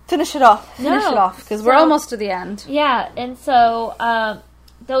ahead. Finish it off, because we're almost to the end. Yeah, and so,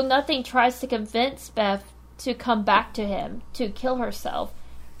 though nothing tries to convince Beth to come back to him, to kill herself,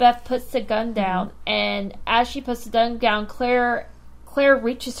 Beth puts the gun down, and as she puts the gun down, Claire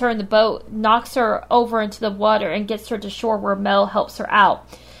reaches her in the boat, knocks her over into the water, and gets her to shore where Mel helps her out.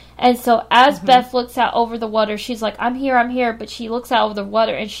 And so as Beth looks out over the water, she's like, I'm here, but she looks out over the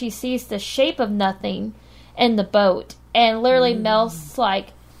water, and she sees the shape of nothing in the boat. And literally Mel's like,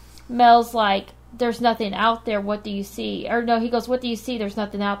 there's nothing out there, what do you see? Or no, he goes, what do you see? There's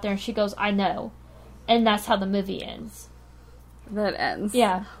nothing out there. And she goes, I know. And that's how the movie ends. That ends.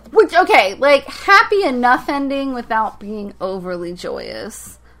 Yeah. Which, okay, like, happy enough ending without being overly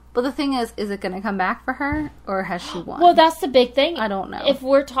joyous. But the thing is it going to come back for her, or has she won? Well, that's the big thing. I don't know. If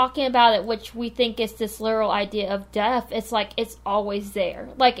we're talking about it, which we think is this literal idea of death, it's like it's always there.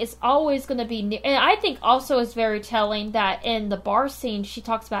 Like, it's always going to be near. And I think also it's very telling that in the bar scene, she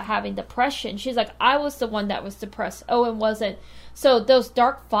talks about having depression. She's like, I was the one that was depressed. Owen wasn't. So those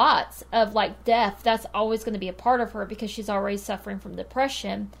dark thoughts of, like, death, that's always going to be a part of her because she's already suffering from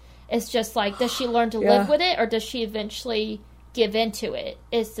depression. It's just like, does she learn to live with it, or does she eventually give into it,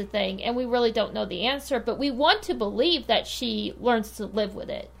 is the thing. And we really don't know the answer, but we want to believe that she learns to live with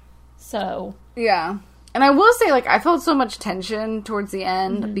it. So. Yeah. And I will say, like, I felt so much tension towards the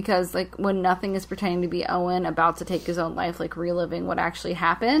end because, like, when nothing is pretending to be Owen about to take his own life, like, reliving what actually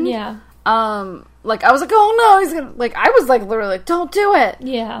happened. Yeah. Like, I was like, oh no, he's gonna, like, I was, like, literally like, don't do it.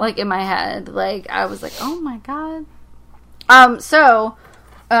 Yeah. Like, in my head. Like, I was like, oh my god.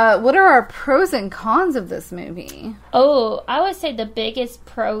 What are our pros and cons of this movie? Oh, I would say the biggest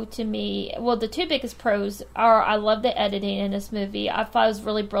pro to me, well, the 2 biggest pros are, I love the editing in this movie. I thought it was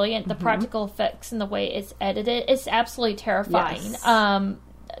really brilliant. The practical effects and the way it's edited, it's absolutely terrifying. Yes.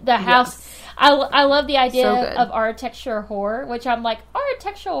 the house. Yes. I love the idea So good. of architecture horror, which I'm like,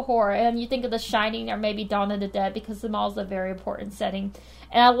 architectural horror, and you think of The Shining or maybe Dawn of the Dead, because the mall is a very important setting.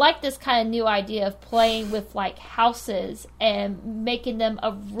 And I like this kind of new idea of playing with, like, houses and making them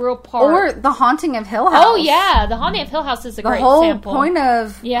a real part. Or The Haunting of Hill House. Oh, yeah. The Haunting of Hill House is a great example. The example. whole point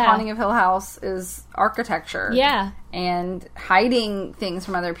of Yeah. Haunting of Hill House is architecture. Yeah. And hiding things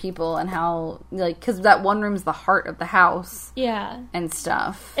from other people, and how, like, because that one room's the heart of the house. Yeah. And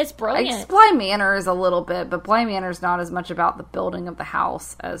stuff. It's brilliant. Like, Bly Manor is a little bit, but Bly Manor is not as much about the building of the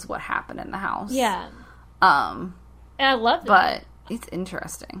house as what happened in the house. Yeah. And I love that. But it's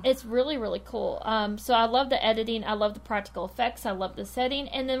interesting. It's really, really cool. So I love the editing. I love the practical effects. I love the setting.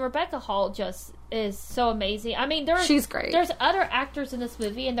 And then Rebecca Hall just is so amazing. I mean, She's great. There's other actors in this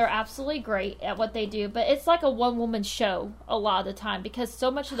movie, and they're absolutely great at what they do. But it's like a one-woman show a lot of the time, because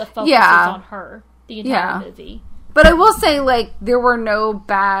so much of the focus is on her the entire movie. But I will say, like, there were no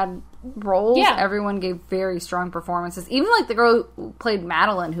bad roles. Yeah. Everyone gave very strong performances. Even, like, the girl who played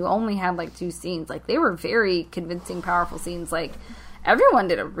Madeline, who only had, like, 2 scenes. Like, they were very convincing, powerful scenes. Like, everyone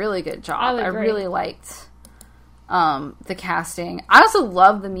did a really good job. I would agree. really liked the casting. I also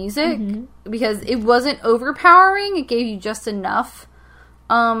love the music because it wasn't overpowering. It gave you just enough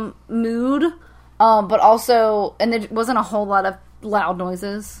mood, but also, and there wasn't a whole lot of loud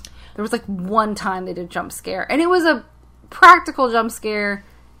noises. There was like one time they did a jump scare, and it was a practical jump scare,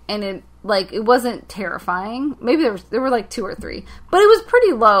 and it wasn't terrifying. Maybe there were like 2 or 3, but it was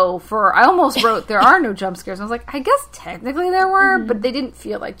pretty low for. I almost wrote there are no jump scares. And I was like, I guess technically there were, but they didn't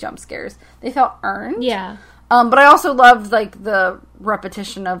feel like jump scares. They felt earned. Yeah. But I also loved, like, the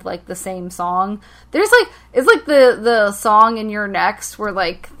repetition of, like, the same song. There's, like, it's like the song in You're Next where,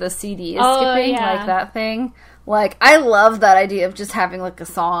 like, the CD is skipping, like that thing. Like, I love that idea of just having, like, a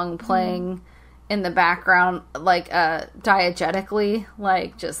song playing in the background, like, diegetically,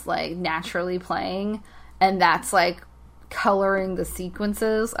 like, just, like, naturally playing. And that's, like, coloring the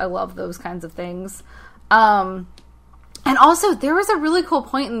sequences. I love those kinds of things. And also, there was a really cool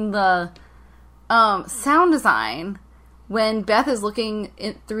point in the sound design when Beth is looking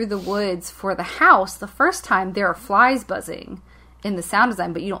through the woods for the house. The first time, there are flies buzzing in the sound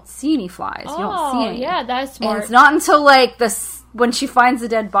design, but you don't see any flies. You don't see any. Yeah, that's smart. And it's not until, like, when she finds the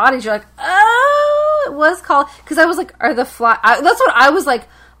dead bodies, you're like, oh, it was called, because I was like, are the flies, that's what I was like,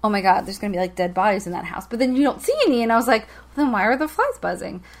 oh my god, there's gonna be, like, dead bodies in that house, but then you don't see any, and I was like, well, then why are the flies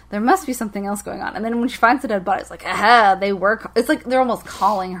buzzing? There must be something else going on. And then when she finds the dead body, it's like, aha, it's like they're almost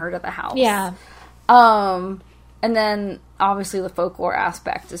calling her to the house. Yeah. And then obviously the folklore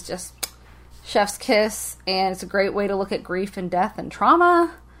aspect is just chef's kiss, and it's a great way to look at grief and death and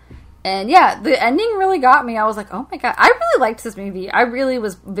trauma. And yeah, the ending really got me. I was like, oh my god, I really liked this movie. I really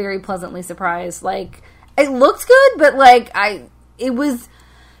was very pleasantly surprised. Like, it looked good, but like, it was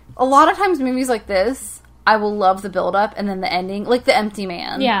a lot of times movies like this, I will love the build-up and then the ending, like The Empty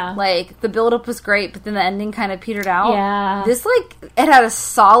Man. Yeah. Like, the build-up was great, but then the ending kind of petered out. Yeah. This, like, it had a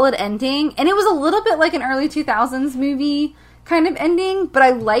solid ending, and it was a little bit like an early 2000s movie kind of ending, but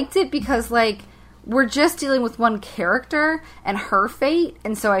I liked it because, like, we're just dealing with one character and her fate,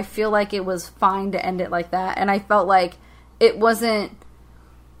 and so I feel like it was fine to end it like that, and I felt like it wasn't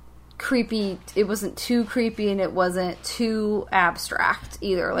creepy, it wasn't too creepy, and it wasn't too abstract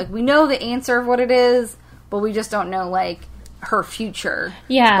either. Like, we know the answer of what it is, but we just don't know, like, her future.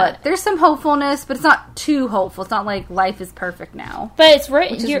 Yeah. But there's some hopefulness, but it's not too hopeful. It's not like life is perfect now. But it's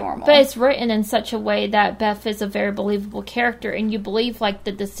written, which is normal. But it's written in such a way that Beth is a very believable character, and you believe, like,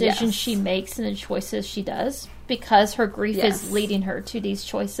 the decisions she makes and the choices she does, because her grief is leading her to these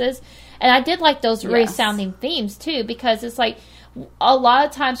choices. And I did like those resounding themes too, because it's like, a lot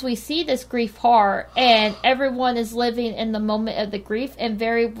of times we see this grief horror and everyone is living in the moment of the grief, and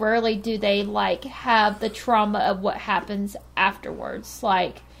very rarely do they, like, have the trauma of what happens afterwards.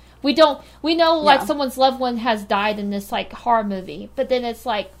 Like, we know, like, someone's loved one has died in this, like, horror movie, but then it's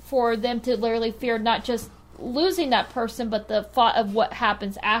like, for them to literally fear not just losing that person, but the thought of what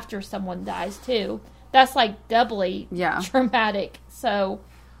happens after someone dies too. That's, like, doubly traumatic. So,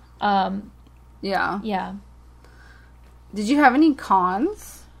 yeah. Did you have any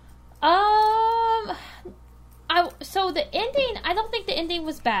cons? So the ending, I don't think the ending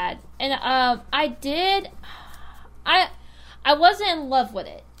was bad. And, I wasn't in love with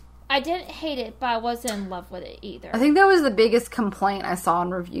it. I didn't hate it, but I wasn't in love with it either. I think that was the biggest complaint I saw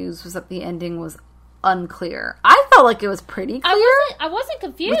in reviews, was that the ending was unclear. I felt like it was pretty clear. I wasn't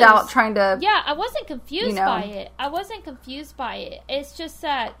confused. Without trying to... Yeah, I wasn't confused by it. It's just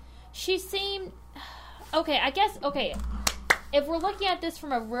that she seemed... Okay, if we're looking at this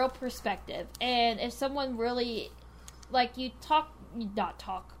from a real perspective, and if someone really, like, you talk not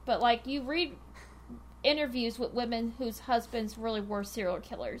talk, but like you read interviews with women whose husbands really were serial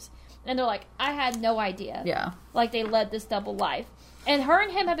killers, and they're like, I had no idea. Yeah. Like they led this double life. And her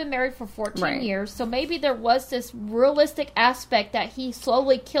and him have been married for 14 years, so maybe there was this realistic aspect that he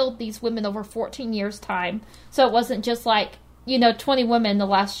slowly killed these women over 14 years' time. So it wasn't just like, 20 women in the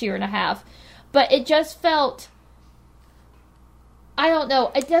last year and a half. But it just felt, I don't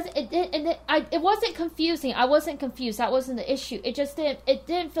know, it wasn't confusing. I wasn't confused. That wasn't the issue. It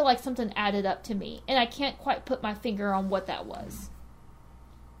didn't feel like something added up to me. And I can't quite put my finger on what that was.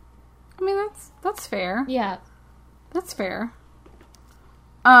 I mean, that's fair. Yeah. That's fair.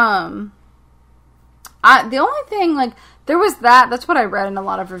 The only thing, like, there was that's what I read in a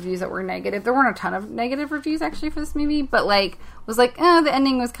lot of reviews that were negative. There weren't a ton of negative reviews, actually, for this movie, but, like, was like, the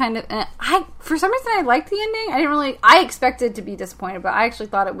ending was kind of, for some reason, I liked the ending. I expected to be disappointed, but I actually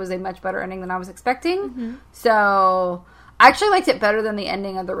thought it was a much better ending than I was expecting. Mm-hmm. So, I actually liked it better than the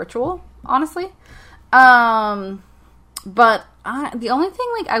ending of The Ritual, honestly. But, the only thing,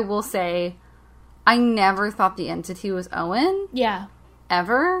 like, I will say, I never thought the entity was Owen. Yeah.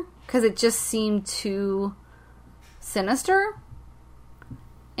 Ever, because it just seemed too sinister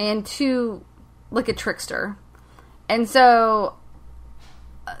and too like a trickster. And so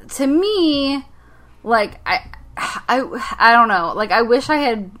to me, like I don't know, like I wish I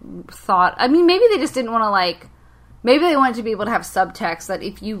had thought, I mean, maybe they just didn't want to, like, maybe they wanted to be able to have subtext that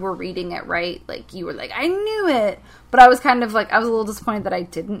if you were reading it right, like you were like, I knew it, but I was kind of like, I was a little disappointed that I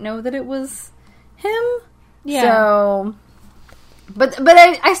didn't know that it was him. Yeah. So But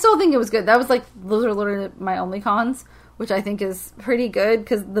I still think it was good. That was like, those are literally my only cons, which I think is pretty good,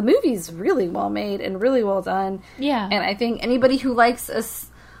 because the movie's really well made and really well done. Yeah. And I think anybody who likes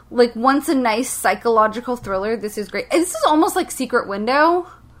wants a nice psychological thriller, this is great. And this is almost like Secret Window,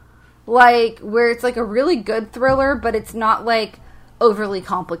 like, where it's like a really good thriller, but it's not like overly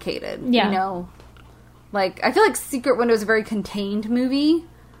complicated. Yeah. Like, I feel like Secret Window is a very contained movie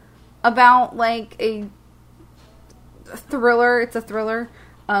about, like, a thriller. It's a thriller.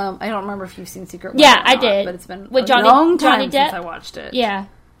 I don't remember if you've seen Secret Window. Yeah, I did. But it's been with a long time since I watched it. Yeah.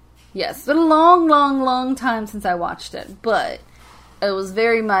 Yes, it's been a long, long, long time since I watched it. But it was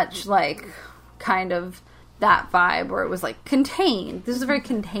very much like kind of that vibe where it was like contained. This is a very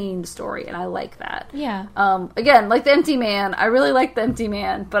contained story, and I like that. Yeah. Again, like The Empty Man. I really like The Empty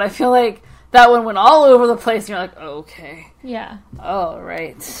Man, but I feel like that one went all over the place, and you're like, okay. Yeah. All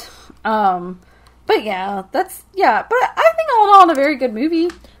right. But yeah, but I think all in all, a very good movie.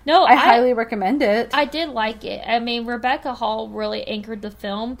 No, I highly recommend it. I did like it. I mean, Rebecca Hall really anchored the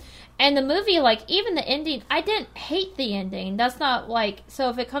film. And the movie, like, even the ending, I didn't hate the ending. That's not, like, so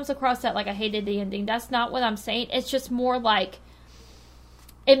if it comes across that, like, I hated the ending, that's not what I'm saying. It's just more like,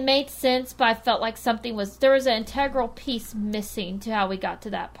 it made sense, but I felt like there was an integral piece missing to how we got to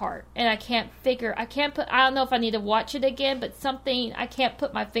that part. And I don't know if I need to watch it again, but something I can't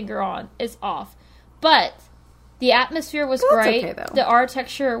put my finger on is off. But the atmosphere was great. Okay, the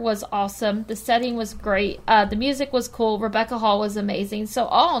architecture was awesome. The setting was great. The music was cool. Rebecca Hall was amazing. So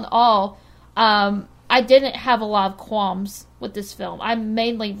all in all, I didn't have a lot of qualms with this film. I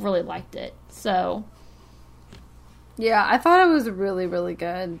mainly really liked it. So yeah, I thought it was really, really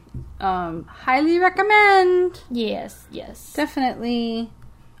good. Highly recommend. Yes. Definitely.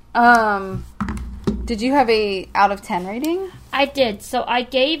 Did you have a out of 10 rating? I did. So I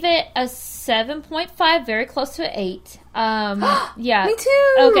gave it a 7.5, very close to an 8. Yeah. Me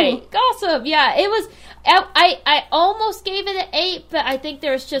too. Okay, awesome. Yeah, it was. I almost gave it an 8, but I think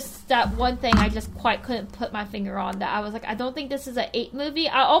there's just that one thing I just quite couldn't put my finger on. That I was like, I don't think this is an 8 movie.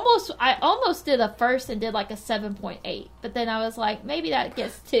 I almost did a first and did like a 7.8, but then I was like, maybe that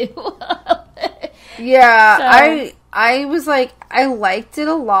gets too. Yeah, so. I was like, I liked it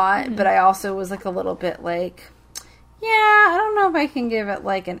a lot, mm-hmm. but I also was like a little bit like, yeah, I don't know if I can give it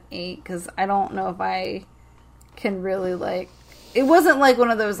like an 8, because I don't know if I can really like, it wasn't like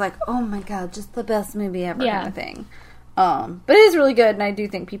one of those like, oh my god, just the best movie ever kind of thing. But it is really good, and I do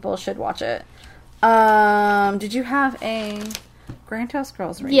think people should watch it. Did you have a Grindhouse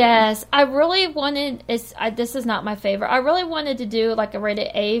Girls rating? Yes, I really wanted, this is not my favorite, I really wanted to do like a rated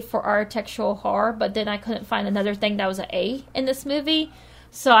A for architectural horror, but then I couldn't find another thing that was an A in this movie,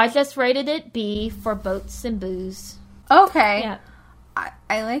 so I just rated it B for Boats and Booze. Okay. Yeah.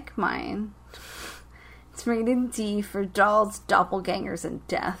 I like mine. It's rated D for Dolls, Doppelgangers, and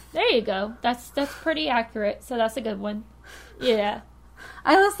Death. There you go. That's pretty accurate, so that's a good one. Yeah.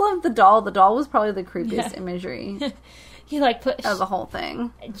 I just love the doll. The doll was probably the creepiest imagery. He like put of the whole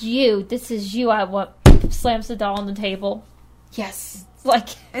thing. This is you. I want, slams the doll on the table. Yes, like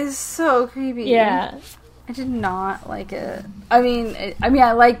it's so creepy. Yeah, I did not like it. I mean,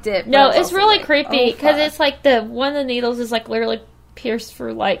 I liked it. No, but it's really creepy because oh, it's like one of the needles is like literally pierced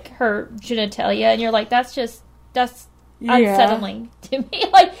through like her genitalia, and you're like, that's unsettling to me.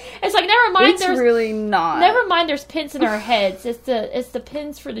 Like, it's like, never mind. It's really not. Never mind. There's pins in our heads. It's the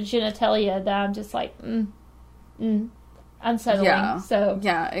pins for the genitalia that I'm just like, unsettling. Yeah. So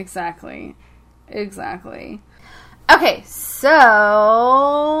yeah, exactly. Okay,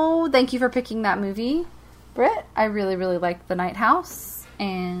 so thank you for picking that movie, Britt. I really, really liked The Night House,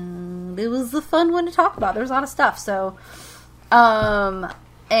 and it was a fun one to talk about. There was a lot of stuff. So,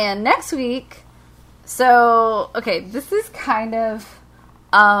 and next week, this is kind of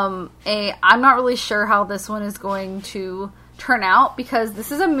I'm not really sure how this one is going to turn out, because this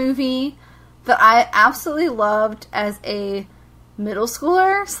is a movie that I absolutely loved as a middle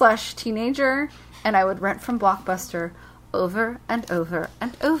schooler / teenager, and I would rent from Blockbuster over and over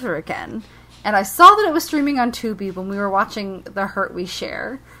and over again. And I saw that it was streaming on Tubi when we were watching The Hurt We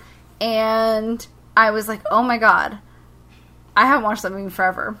Share, and I was like, oh my god, I haven't watched that movie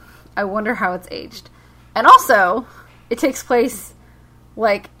forever. I wonder how it's aged. And also, it takes place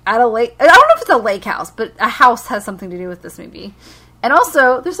like at a lake. I don't know if it's a lake house, but a house has something to do with this movie. And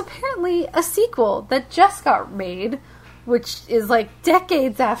also, there's apparently a sequel that just got made, which is like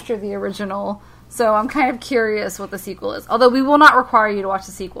decades after the original. So I'm kind of curious what the sequel is. Although we will not require you to watch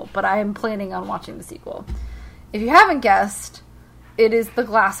the sequel, but I am planning on watching the sequel. If you haven't guessed, it is The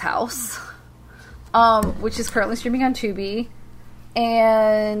Glass House, which is currently streaming on Tubi.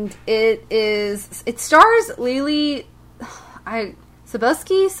 And it stars Lily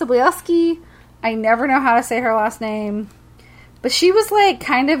Sobieski. I never know how to say her last name. But she was like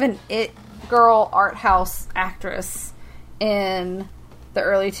kind of an it girl art house actress in the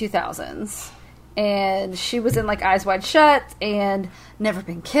early 2000s. And she was in like Eyes Wide Shut and Never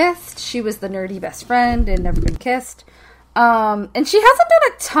Been Kissed. She was the nerdy best friend in Never Been Kissed. And she hasn't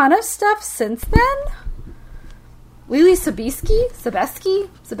done a ton of stuff since then. Lily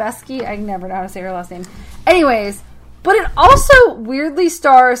Sobieski, I never know how to say her last name. Anyways, but it also weirdly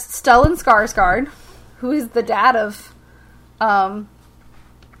stars Stellan Skarsgård, who is the dad of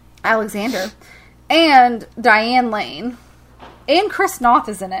Alexander, and Diane Lane, and Chris Noth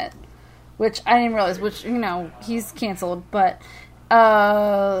is in it, which I didn't realize, which, you know, he's canceled, but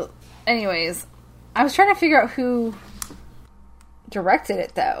anyways, I was trying to figure out who directed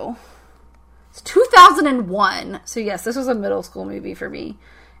it, though. It's 2001, so yes, this was a middle school movie for me.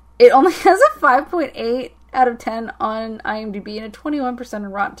 It only has a 5.8 out of 10 on IMDb and a 21% on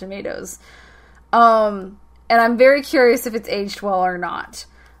Rotten Tomatoes. And I'm very curious if it's aged well or not.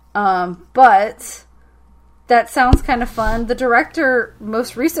 But that sounds kind of fun. The director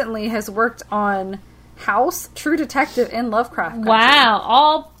most recently has worked on House, True Detective, and Lovecraft Country. Wow,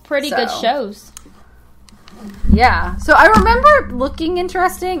 all pretty good shows. Yeah. So I remember looking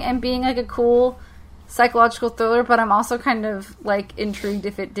interesting and being like a cool psychological thriller, but I'm also kind of like intrigued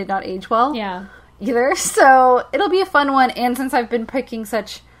if it did not age well. Yeah. Either. So it'll be a fun one. And since I've been picking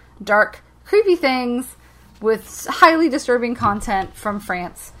such dark, creepy things with highly disturbing content from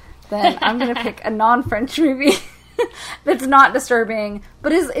France, then I'm going to pick a non-French movie that's not disturbing,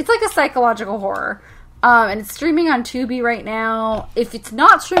 but it's like a psychological horror. And it's streaming on Tubi right now. If it's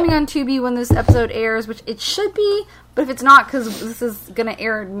not streaming on Tubi when this episode airs, which it should be, but if it's not, because this is going to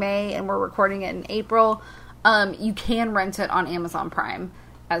air in May and we're recording it in April, you can rent it on Amazon Prime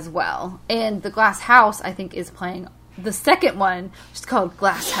as well. And The Glass House, I think, is playing the second one, which is called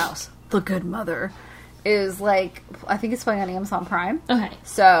Glass House, The Good Mother, is like, I think it's playing on Amazon Prime. Okay.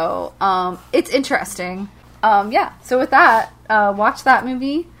 So, it's interesting. Yeah, so with that, watch that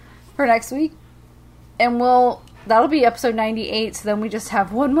movie for next week. And that'll be episode 98, so then we just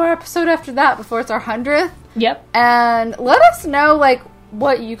have one more episode after that before it's our 100th. Yep. And let us know, like,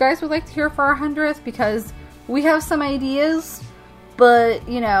 what you guys would like to hear for our 100th, because we have some ideas, but,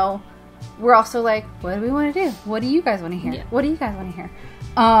 you know, we're also like, what do we want to do? What do you guys want to hear? Yeah. What do you guys want to hear?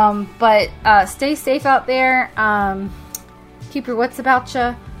 But stay safe out there. Keep your wits about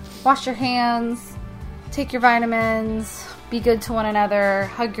you. Wash your hands. Take your vitamins. Be good to one another.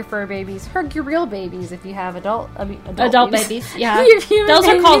 Hug your fur babies. Hug your real babies if you have adult babies. Yeah, those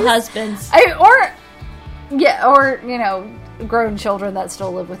are called husbands. Or you know, grown children that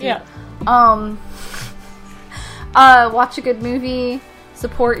still live with you. Yeah. Watch a good movie.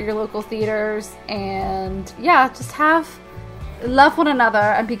 Support your local theaters, and yeah, just love one another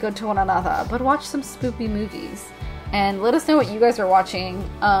and be good to one another. But watch some spooky movies. And let us know what you guys are watching.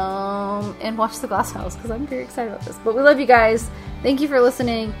 And watch The Glass House, because I'm very excited about this. But we love you guys. Thank you for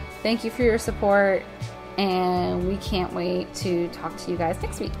listening. Thank you for your support. And we can't wait to talk to you guys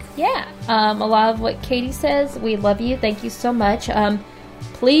next week. Yeah. A lot of what Katie says, we love you. Thank you so much.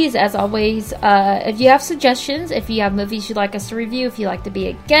 Please, as always, if you have suggestions, if you have movies you'd like us to review, if you'd like to be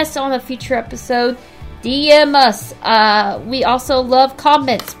a guest on a future episode, DM us. We also love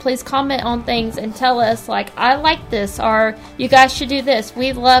comments. Please comment on things and tell us, like, I like this, or you guys should do this.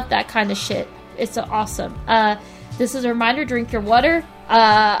 We love that kind of shit. It's awesome. This is a reminder, drink your water.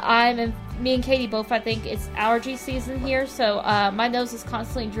 Me and Katie both, I think it's allergy season here, so my nose is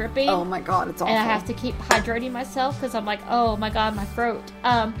constantly dripping. Oh my god, it's awful. And I have to keep hydrating myself because I'm like, oh my god, my throat.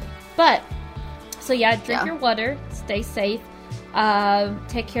 Drink your water, stay safe,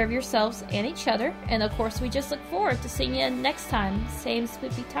 take care of yourselves and each other, and of course, we just look forward to seeing you next time. Same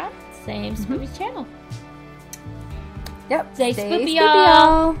spoopy time, same spoopy channel. Yep. Stay spoopy,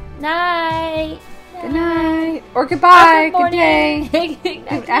 y'all. Night. Good night. Or goodbye. Good day.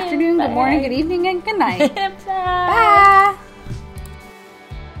 Good afternoon, good morning, good evening, and good night. Bye. Bye.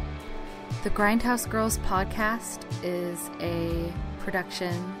 The Grindhouse Girls podcast is a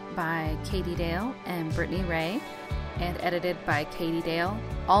production by Katie Dale and Brittany Ray and edited by Katie Dale.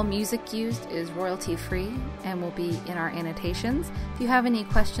 All music used is royalty free and will be in our annotations. If you have any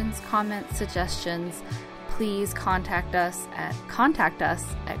questions, comments, suggestions, please contact us at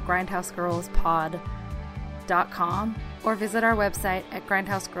grindhousegirlspod.com or visit our website at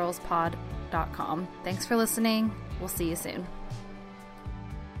grindhousegirlspod.com. Thanks for listening. We'll see you soon.